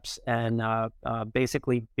the gaps and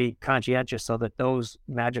basically be conscientious so that those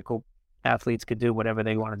magical athletes could do whatever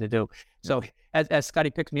they wanted to do. So as Scotty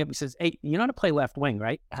picks me up, he says, "Hey, you know how to play left wing,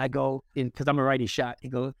 right?" I go, because I'm a righty shot. He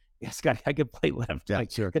goes, "Yeah, Scotty, I could play left." Yeah,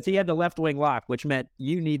 sure. Because he had the left wing lock, which meant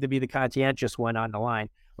you need to be the conscientious one on the line.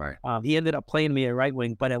 Right. He ended up playing me at right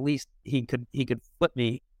wing, but at least he could flip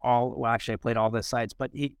me all. Well, actually, I played all the sides,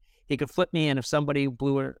 but he could flip me, and if somebody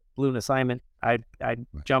blew an assignment, I'd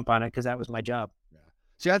jump on it because that was my job. Yeah.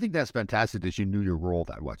 See, I think that's fantastic that you knew your role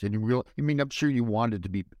that much, and I'm sure you wanted to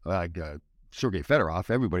be like Sergei Fedorov.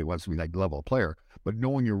 Everybody wants to be that level of player, but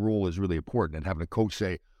knowing your role is really important, and having a coach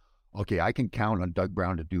say, "Okay, I can count on Doug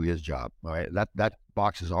Brown to do his job." All right, that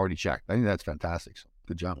box is already checked. I think that's fantastic. So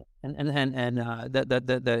good job. And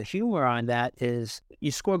the humor on that is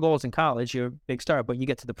you score goals in college, you're a big star, but you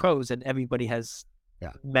get to the pros and everybody has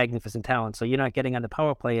magnificent talent. So you're not getting on the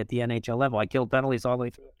power play at the NHL level. I killed penalties all the way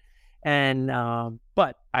through. And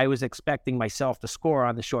but I was expecting myself to score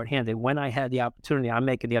on the shorthanded. When I had the opportunity, I'm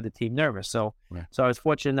making the other team nervous. So I was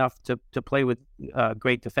fortunate enough to play with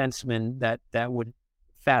great defensemen that would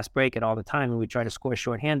fast break it all the time, and we try to score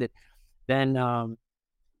shorthanded. Then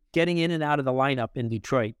getting in and out of the lineup in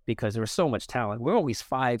Detroit, because there was so much talent. We're always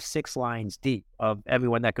 5-6 lines deep of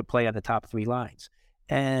everyone that could play on the top 3 lines.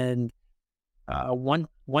 And one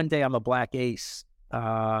day I'm a black ace,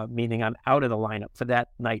 meaning I'm out of the lineup for that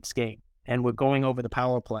night's game. And we're going over the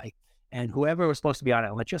power play. And whoever was supposed to be on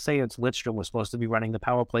it, let's just say it's Lidstrom was supposed to be running the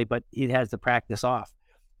power play, but he has the practice off.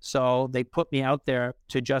 So they put me out there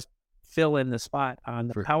to just fill in the spot on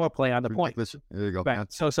the power play on the point. There you go.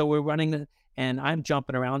 Right. So we're running and I'm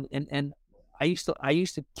jumping around, and I used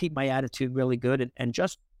to keep my attitude really good and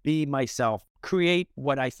just be myself, create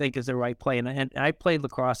what I think is the right play. And I played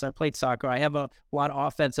lacrosse, I played soccer, I have a lot of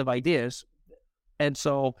offensive ideas, and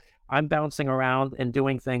so I'm bouncing around and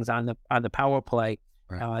doing things on the power play,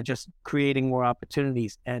 just creating more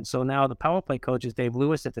opportunities. And so now the power play coach is Dave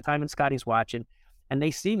Lewis at the time, and Scotty's watching, and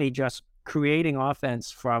they see me just creating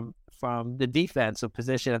offense from the defensive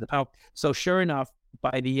position at the power. So sure enough,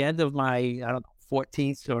 by the end of my,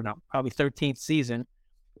 14th or no, probably 13th season,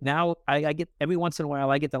 now I get, every once in a while,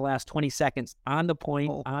 I get the last 20 seconds on the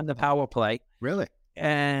point, on the power play. Really?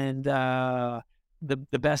 And the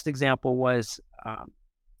best example was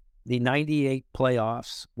the 98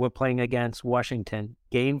 playoffs. We're playing against Washington.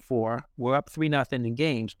 Game 4. We're up 3-0 in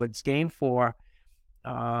games, but it's game 4.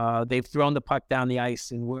 They've thrown the puck down the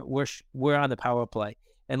ice, and we're on the power play.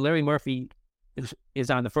 And Larry Murphy is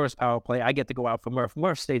on the first power play. I get to go out for Murph.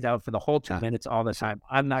 Murph stays out for the whole 2 minutes all the time.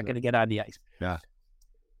 I'm not going to get on the ice. Yeah.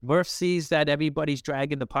 Murph sees that everybody's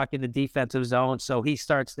dragging the puck in the defensive zone, so he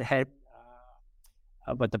starts to head.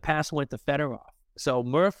 But the pass went to Fedorov. So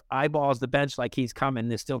Murph eyeballs the bench like he's coming.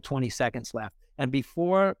 There's still 20 seconds left. And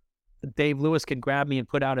before Dave Lewis can grab me and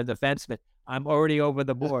put out a defenseman, I'm already over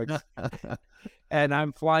the boards. And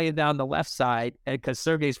I'm flying down the left side because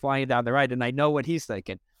Sergey's flying down the right, and I know what he's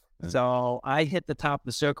thinking. So I hit the top of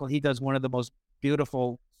the circle. He does one of the most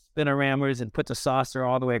beautiful spinorammers and puts a saucer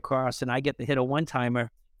all the way across, and I get to hit a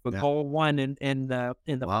one-timer for goal one in the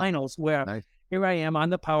finals, where here I am on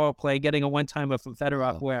the power play getting a one-timer from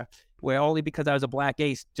Fedorov, where only because I was a black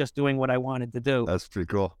ace just doing what I wanted to do. That's pretty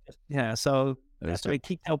cool. Yeah, so that's what I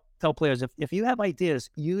tell players. If you have ideas,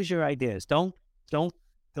 use your ideas. Don't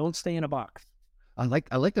stay in a box. I like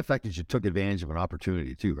the fact that you took advantage of an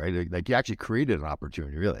opportunity too, right? Like you actually created an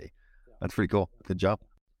opportunity, really. That's pretty cool. Good job.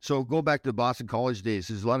 So go back to the Boston College days.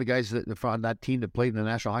 There's a lot of guys on that team that played in the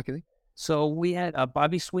National Hockey League. So we had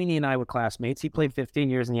Bobby Sweeney and I were classmates. He played 15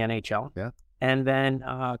 years in the NHL. Yeah. And then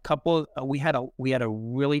we had a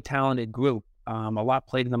really talented group. A lot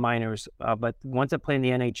played in the minors, but ones that played in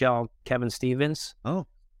the NHL: Kevin Stevens,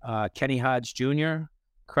 Kenny Hodge Jr.,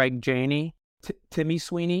 Craig Janey, Timmy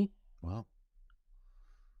Sweeney. Wow,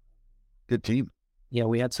 good team. Yeah,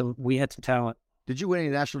 we had some talent. Did you win any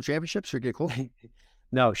national championships or get close?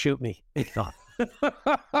 No, shoot me.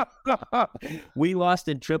 We lost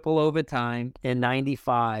in triple overtime in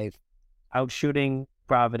 '95, out shooting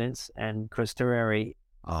Providence and Chris Terreri,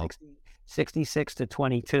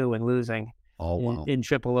 66-22, and losing in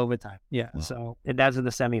triple overtime. Yeah, so and that's in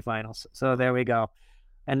the semifinals. So there we go.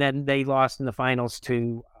 And then they lost in the finals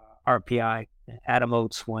to RPI. Adam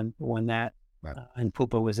Oates won that, and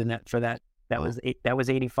Pupa was in that for that. That was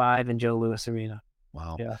 85 in Joe Louis Arena.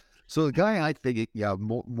 Wow. Yeah. So the guy I think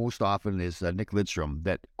most often is Nick Lidstrom.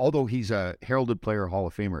 That although he's a heralded player, Hall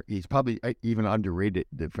of Famer, he's probably even underrated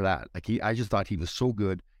for that. Like I just thought he was so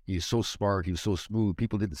good. He was so smart. He was so smooth.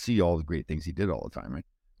 People didn't see all the great things he did all the time, right?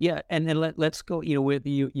 Yeah, and then let's go. With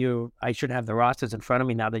you. I should have the rosters in front of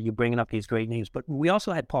me now that you're bringing up these great names. But we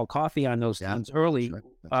also had Paul Coffey on those teams early. That's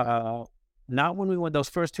right. Not when we won those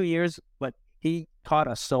first 2 years, but he taught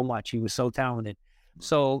us so much. He was so talented.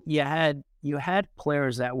 So you had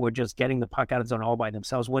players that were just getting the puck out of the zone all by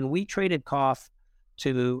themselves. When we traded Koff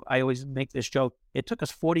I always make this joke, it took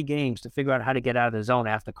us 40 games to figure out how to get out of the zone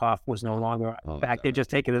after Koff was no longer back there, just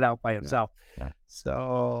taking it out by himself. Yeah.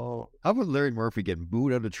 So how about Larry Murphy getting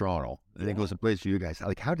booed out of Toronto and then goes and plays for you guys?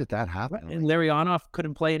 Like, how did that happen? And Larry Onoff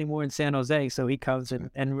couldn't play anymore in San Jose, so he comes and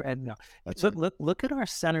no. Look at our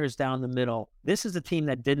centers down the middle. This is a team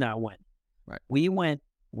that did not win. Right. We went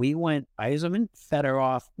Yzerman,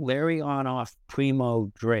 Fedorov, Larry Onoff,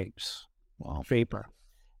 Primo, Drapes. Wow. Draper.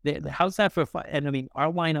 How's that for fun? And I mean,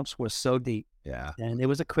 our lineups were so deep. Yeah. And it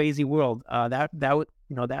was a crazy world. That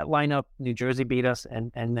lineup, New Jersey beat us,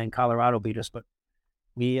 and then Colorado beat us. But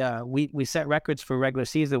we set records for regular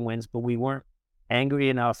season wins, but we weren't angry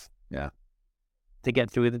enough. To get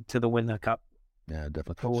through to the win the cup. Yeah,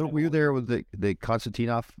 definitely. So were you there with the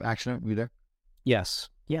Konstantinov accident? Were you there? Yes.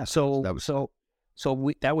 Yeah. So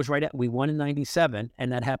that was right at, we won in 97,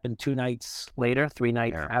 and that happened 2 nights later, 3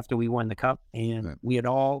 nights after we won the cup. And we'd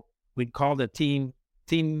called a team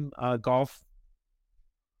golf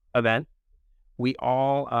event.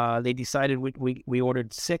 They decided we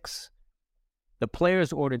ordered 6, the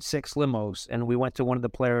players ordered 6 limos, and we went to one of the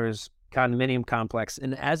players' condominium complex.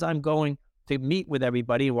 And as I'm going to meet with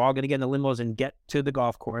everybody, we're all going to get in the limos and get to the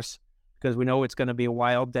golf course because we know it's going to be a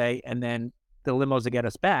wild day. And then the limos to get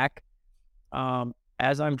us back.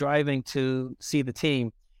 As I'm driving to see the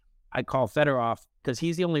team, I call Fedorov because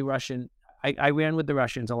he's the only Russian. I ran with the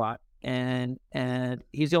Russians a lot, and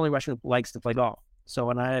he's the only Russian who likes to play golf. So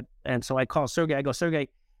I call Sergey. I go, Sergey,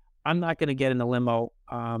 I'm not going to get in the limo.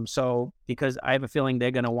 Because I have a feeling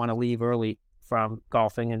they're going to want to leave early from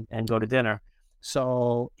golfing and go to dinner.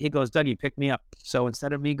 So he goes, Dougie, pick me up. So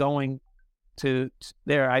instead of me going to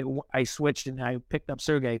there, I switched and I picked up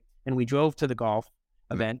Sergey, and we drove to the golf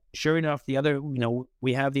event. Sure enough,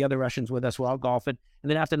 we have the other Russians with us. We're all golfing, and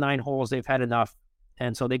then after 9 holes, they've had enough,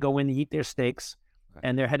 and so they go in to eat their steaks,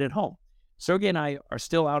 and they're headed home. Sergey and I are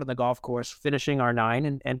still out on the golf course finishing our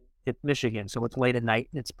 9 and it's Michigan, so it's late at night.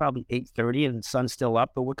 It's probably 8:30, and the sun's still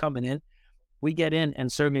up, but we're coming in. We get in,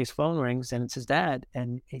 and Sergey's phone rings, and it's his dad,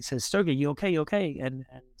 and he says, Sergey, you okay? You okay? And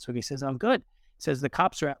Sergey says, I'm good. He says, the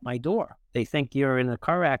cops are at my door. They think you're in a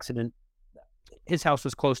car accident. His house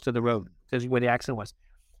was close to the road, where the accident was.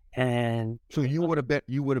 And so you would have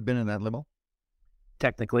been in that limo?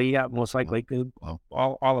 Technically, yeah, most likely. Wow.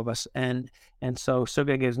 All of us. And so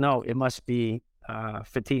Sergei goes, no, it must be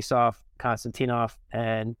Fetisov, Konstantinov,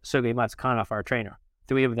 and Sergei Matsukanov, our trainer.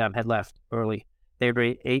 3 of them had left early. They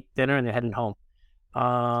already ate dinner and they're heading home.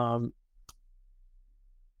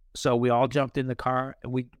 So we all jumped in the car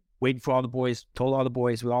and we waited for all the boys, told all the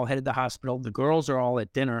boys, we all headed to the hospital. The girls are all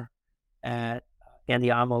at dinner at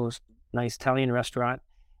Andiamo's nice Italian restaurant.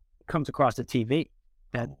 Comes across the TV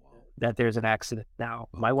that there's an accident. Now,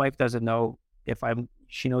 my wife doesn't know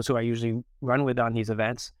she knows who I usually run with on these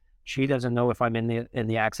events. She doesn't know if I'm in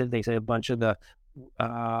the accident. They say a bunch of the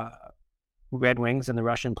Red Wings and the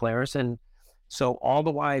Russian players. And so all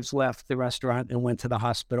the wives left the restaurant and went to the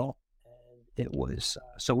hospital. And it was,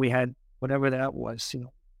 so we had whatever that was,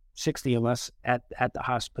 60 of us at the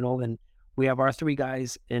hospital. And we have our 3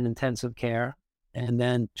 guys in intensive care. And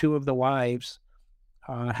then 2 of the wives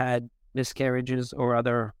had miscarriages or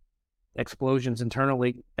other explosions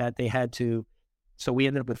internally that they had to. So we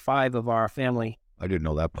ended up with 5 of our family. I didn't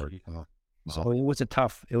know that part. So it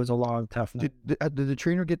was a long, tough night. Did the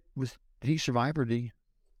trainer did he survive or did he?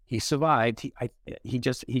 He survived. He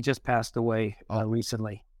just passed away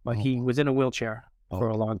recently, but he was in a wheelchair for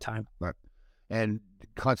a long time. Right. And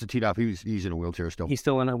Konstantinov, he's in a wheelchair still. He's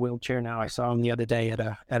still in a wheelchair now. I saw him the other day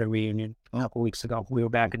at a reunion a couple of weeks ago. We were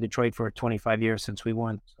back in Detroit for 25 years since we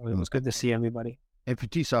won. So it was good to see everybody. And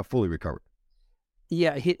Fetisov fully recovered.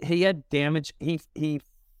 Yeah, he had damage. He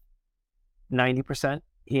 90%.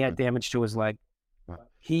 He had damage to his leg.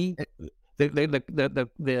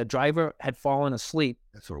 The driver had fallen asleep.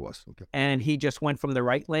 That's what it was. Okay. And he just went from the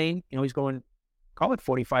right lane. He's going, call it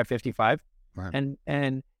 45, 55, right.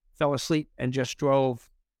 and fell asleep and just drove.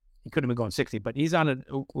 He couldn't have been going 60, but he's on a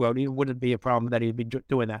road. It wouldn't be a problem that he'd be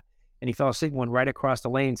doing that. And he fell asleep and went right across the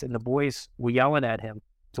lanes. And the boys were yelling at him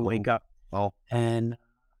to wake up. Oh. And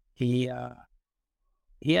he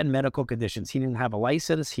had medical conditions. He didn't have a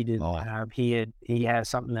license. He didn't have. He had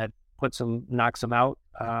something that knocks him out.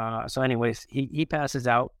 So anyways, he passes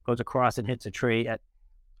out, goes across and hits a tree at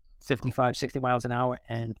 55, 60 miles an hour.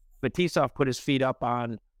 And Fetisov put his feet up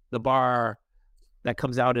on the bar that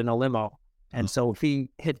comes out in a limo. And so if he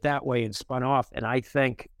hit that way and spun off, and I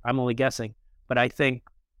think, I'm only guessing, but I think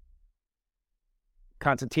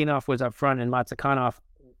Konstantinov was up front and Matsukanov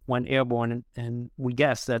went airborne, and we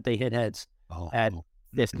guessed that they hit heads at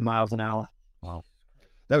 50 miles an hour. Wow.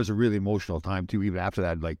 That was a really emotional time, too, even after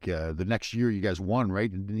that. Like, the next year, you guys won,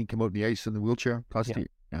 right? And didn't he come out in the ice in the wheelchair? Yeah.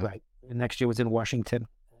 Right. The next year was in Washington.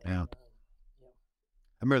 Yeah.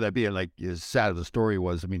 I remember that being, like, as sad as the story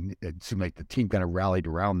was, I mean, it seemed like the team kind of rallied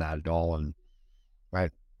around that at all. And,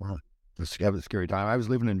 right, wow, it was a scary time. I was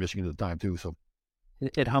living in Michigan at the time, too, so.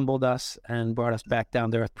 It humbled us and brought us back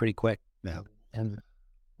down to earth pretty quick. Yeah. And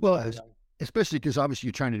well, especially because obviously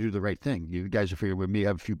you're trying to do the right thing. You guys are figuring with me,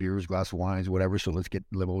 have a few beers, glass of wines, whatever. So let's get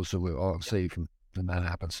limos so we're all safe and that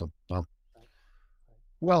happens. So,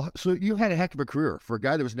 so you had a heck of a career for a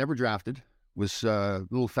guy that was never drafted, was a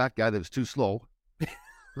little fat guy that was too slow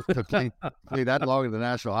to play that long in the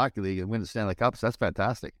National Hockey League and win the Stanley Cups. That's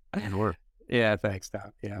fantastic. And work. Yeah, thanks,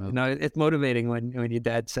 Tom. Yeah, no, it's motivating when your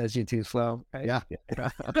dad says you're too slow. Right? Yeah.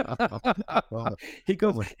 Well,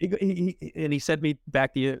 he sent me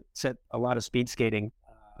back to you. Set a lot of speed skating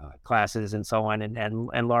classes and so on,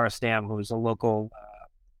 and Laura Stam, who's a local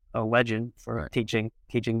a legend for teaching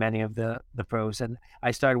many of the pros, and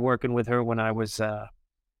I started working with her when I was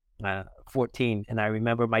 14, and I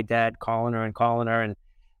remember my dad calling her, and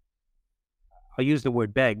I'll use the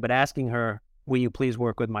word beg, but asking her, "Will you please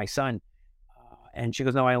work with my son?" And she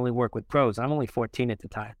goes, "No, I only work with pros." I'm only 14 at the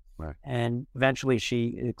time. Right. And eventually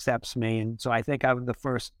she accepts me. And so I think I was the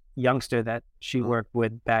first youngster that she worked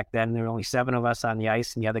with back then. There were only 7 of us on the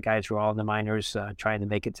ice, and the other guys were all in the minors trying to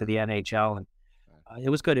make it to the NHL. And it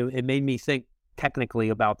was good. It made me think technically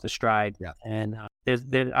about the stride. Yeah. And there's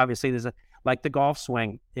like the golf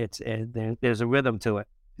swing. There's a rhythm to it.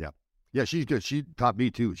 Yeah, she's good. She taught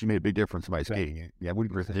me too. She made a big difference in my skating. Yeah,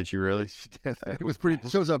 Did she really? It was pretty.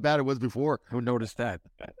 Shows how bad it was before. Who noticed that?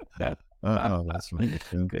 That's right.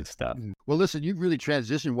 Good stuff. Well, listen, you really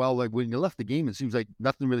transitioned well. Like when you left the game, it seems like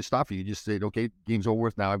nothing really stopped you. You just said, "Okay, game's over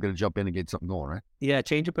with now. I'm going to jump in and get something going." Right? Yeah,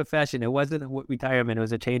 change of profession. It wasn't a retirement. It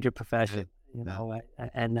was a change of profession. You know,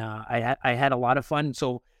 and I had a lot of fun.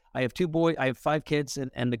 So I have 2 boys. I have 5 kids,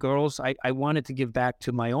 and the girls. I wanted to give back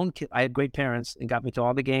to my own kids. I had great parents and got me to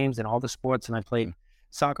all the games and all the sports. And I played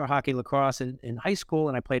soccer, hockey, lacrosse in high school,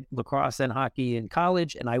 and I played lacrosse and hockey in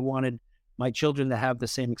college. And I wanted my children to have the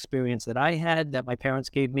same experience that I had, that my parents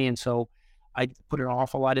gave me. And so I put an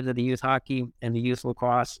awful lot into the youth hockey and the youth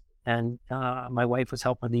lacrosse And my wife was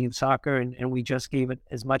helping the youth soccer, and we just gave it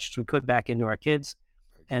as much as we could back into our kids.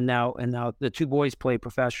 And now the two boys play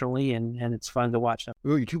professionally, and it's fun to watch them.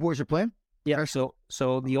 Oh, your two boys are playing? Yeah. So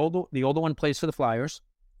the older one plays for the Flyers,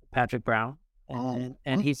 Patrick Brown,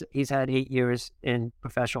 and he's had 8 years in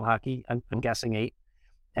professional hockey. I'm guessing 8.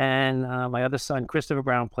 And my other son, Christopher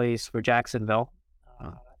Brown, plays for Jacksonville,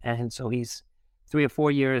 and so he's 3 or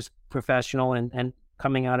 4 years professional. And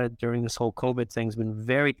coming out of during this whole COVID thing's been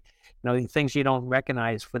very, things you don't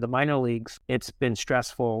recognize for the minor leagues. It's been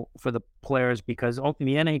stressful for the players because the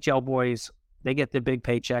NHL boys, they get their big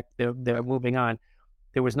paycheck. They're moving on.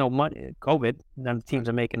 There was no money. COVID, none of the teams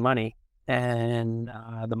are making money, and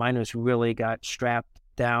the minors really got strapped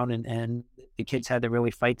down, and the kids had to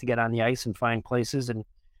really fight to get on the ice and find places and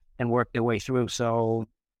work their way through. So,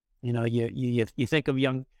 you think of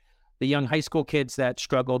the young high school kids that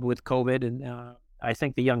struggled with COVID, and I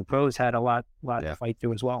think the young pros had a lot to fight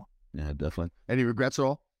through as well. Yeah, definitely. Any regrets at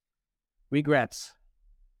all? Regrets?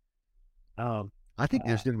 I think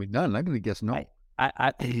there's going to be none. I'm going to guess no.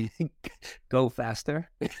 I go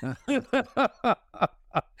faster.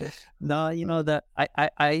 No, that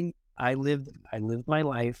I lived my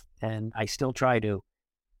life, and I still try to.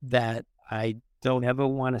 That I don't ever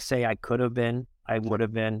want to say I could have been, I would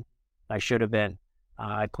have been, I should have been.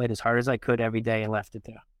 I played as hard as I could every day and left it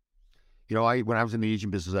there. When I was in the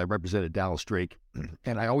agent business, I represented Dallas Drake,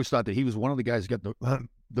 and I always thought that he was one of the guys who got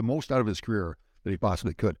the most out of his career that he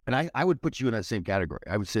possibly could. And I would put you in that same category.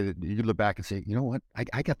 I would say that you look back and say, you know what,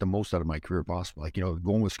 I got the most out of my career possible. Like,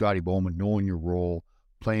 going with Scotty Bowman, knowing your role,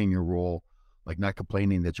 playing your role, like not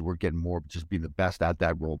complaining that you weren't getting more, but just being the best at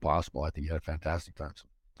that role possible. I think you had a fantastic time. So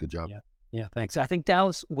good job. Yeah, thanks. I think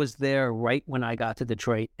Dallas was there right when I got to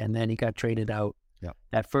Detroit, and then he got traded out. Yeah.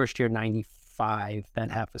 That first year, 95, that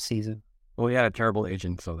half a season. Well, he had a terrible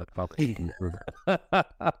agent, so that probably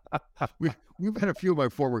We've had a few of my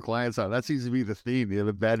former clients on. That seems to be the theme. You have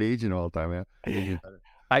a bad agent all the time, man.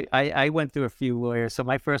 I went through a few lawyers. So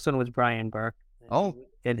my first one was Brian Burke. Oh.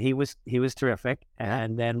 And he was terrific.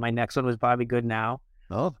 And then my next one was Bobby Goodnow.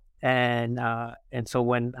 Oh. And so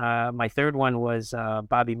when my third one was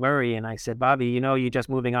Bobby Murray, and I said, Bobby, you're just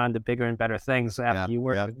moving on to bigger and better things after you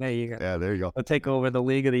work with me. There you go. I'll take over the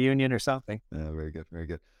League of the Union or something. Yeah, very good, very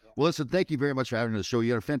good. Well, listen, thank you very much for having the show.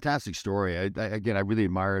 You had a fantastic story. I really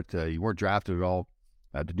admire it. You weren't drafted at all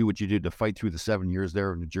to do what you did, to fight through the 7 years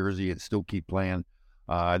there in New Jersey and still keep playing,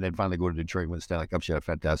 and then finally go to Detroit and win the Stanley Cup. You had a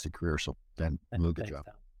fantastic career, so then good job.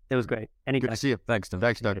 Tom. It was great. Good to see you. Thanks, Doug.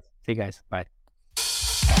 Thanks, Doug. See you guys. Bye.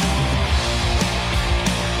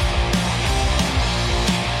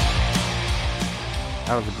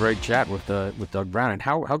 That was a great chat with Doug Brown. And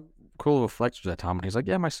how cool of a flex was that, Tom? And he's like,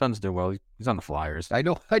 yeah, my son's doing well. He's on the Flyers. I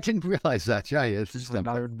know. I didn't realize that. Yeah, it's just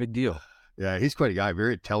not a big deal. Yeah, he's quite a guy.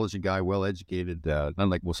 Very intelligent guy, well-educated,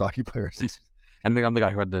 unlike most hockey players. And I'm the guy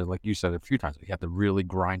who had to, like you said a few times, he had to really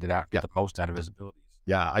grind it out, get the most out of his abilities.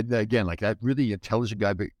 Yeah, again, like that really intelligent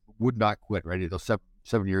guy, but would not quit, right? Those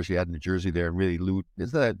seven years he had in New Jersey there, and really Lou,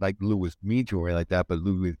 it's not like Lou was mean to him or like that, but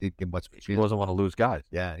Lou didn't get much. He doesn't want to lose guys.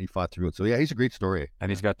 Yeah, he fought through it. So yeah, he's a great story. And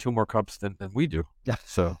he's got 2 more cups than we do. Yeah.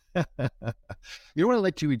 So. You know what I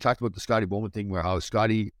like too? We talked about the Scotty Bowman thing, where how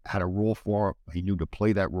Scotty had a role for him. He knew to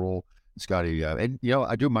play that role. Scotty, and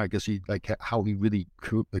I do admire because he how he really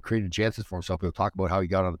created chances for himself. We'll talk about how he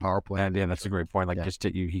got on the power play. And yeah, that's a great point. Like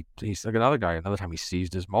he's like another guy. Another time he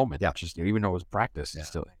seized his moment. Yeah, just even though it was practice, he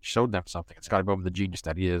still showed them something. And Scotty Bowman, the genius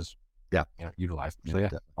that he is, utilized. So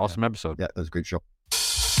awesome episode. Yeah, that was a great show.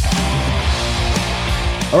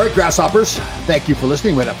 All right, Grasshoppers, thank you for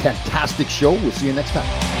listening. We had a fantastic show. We'll see you next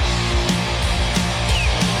time.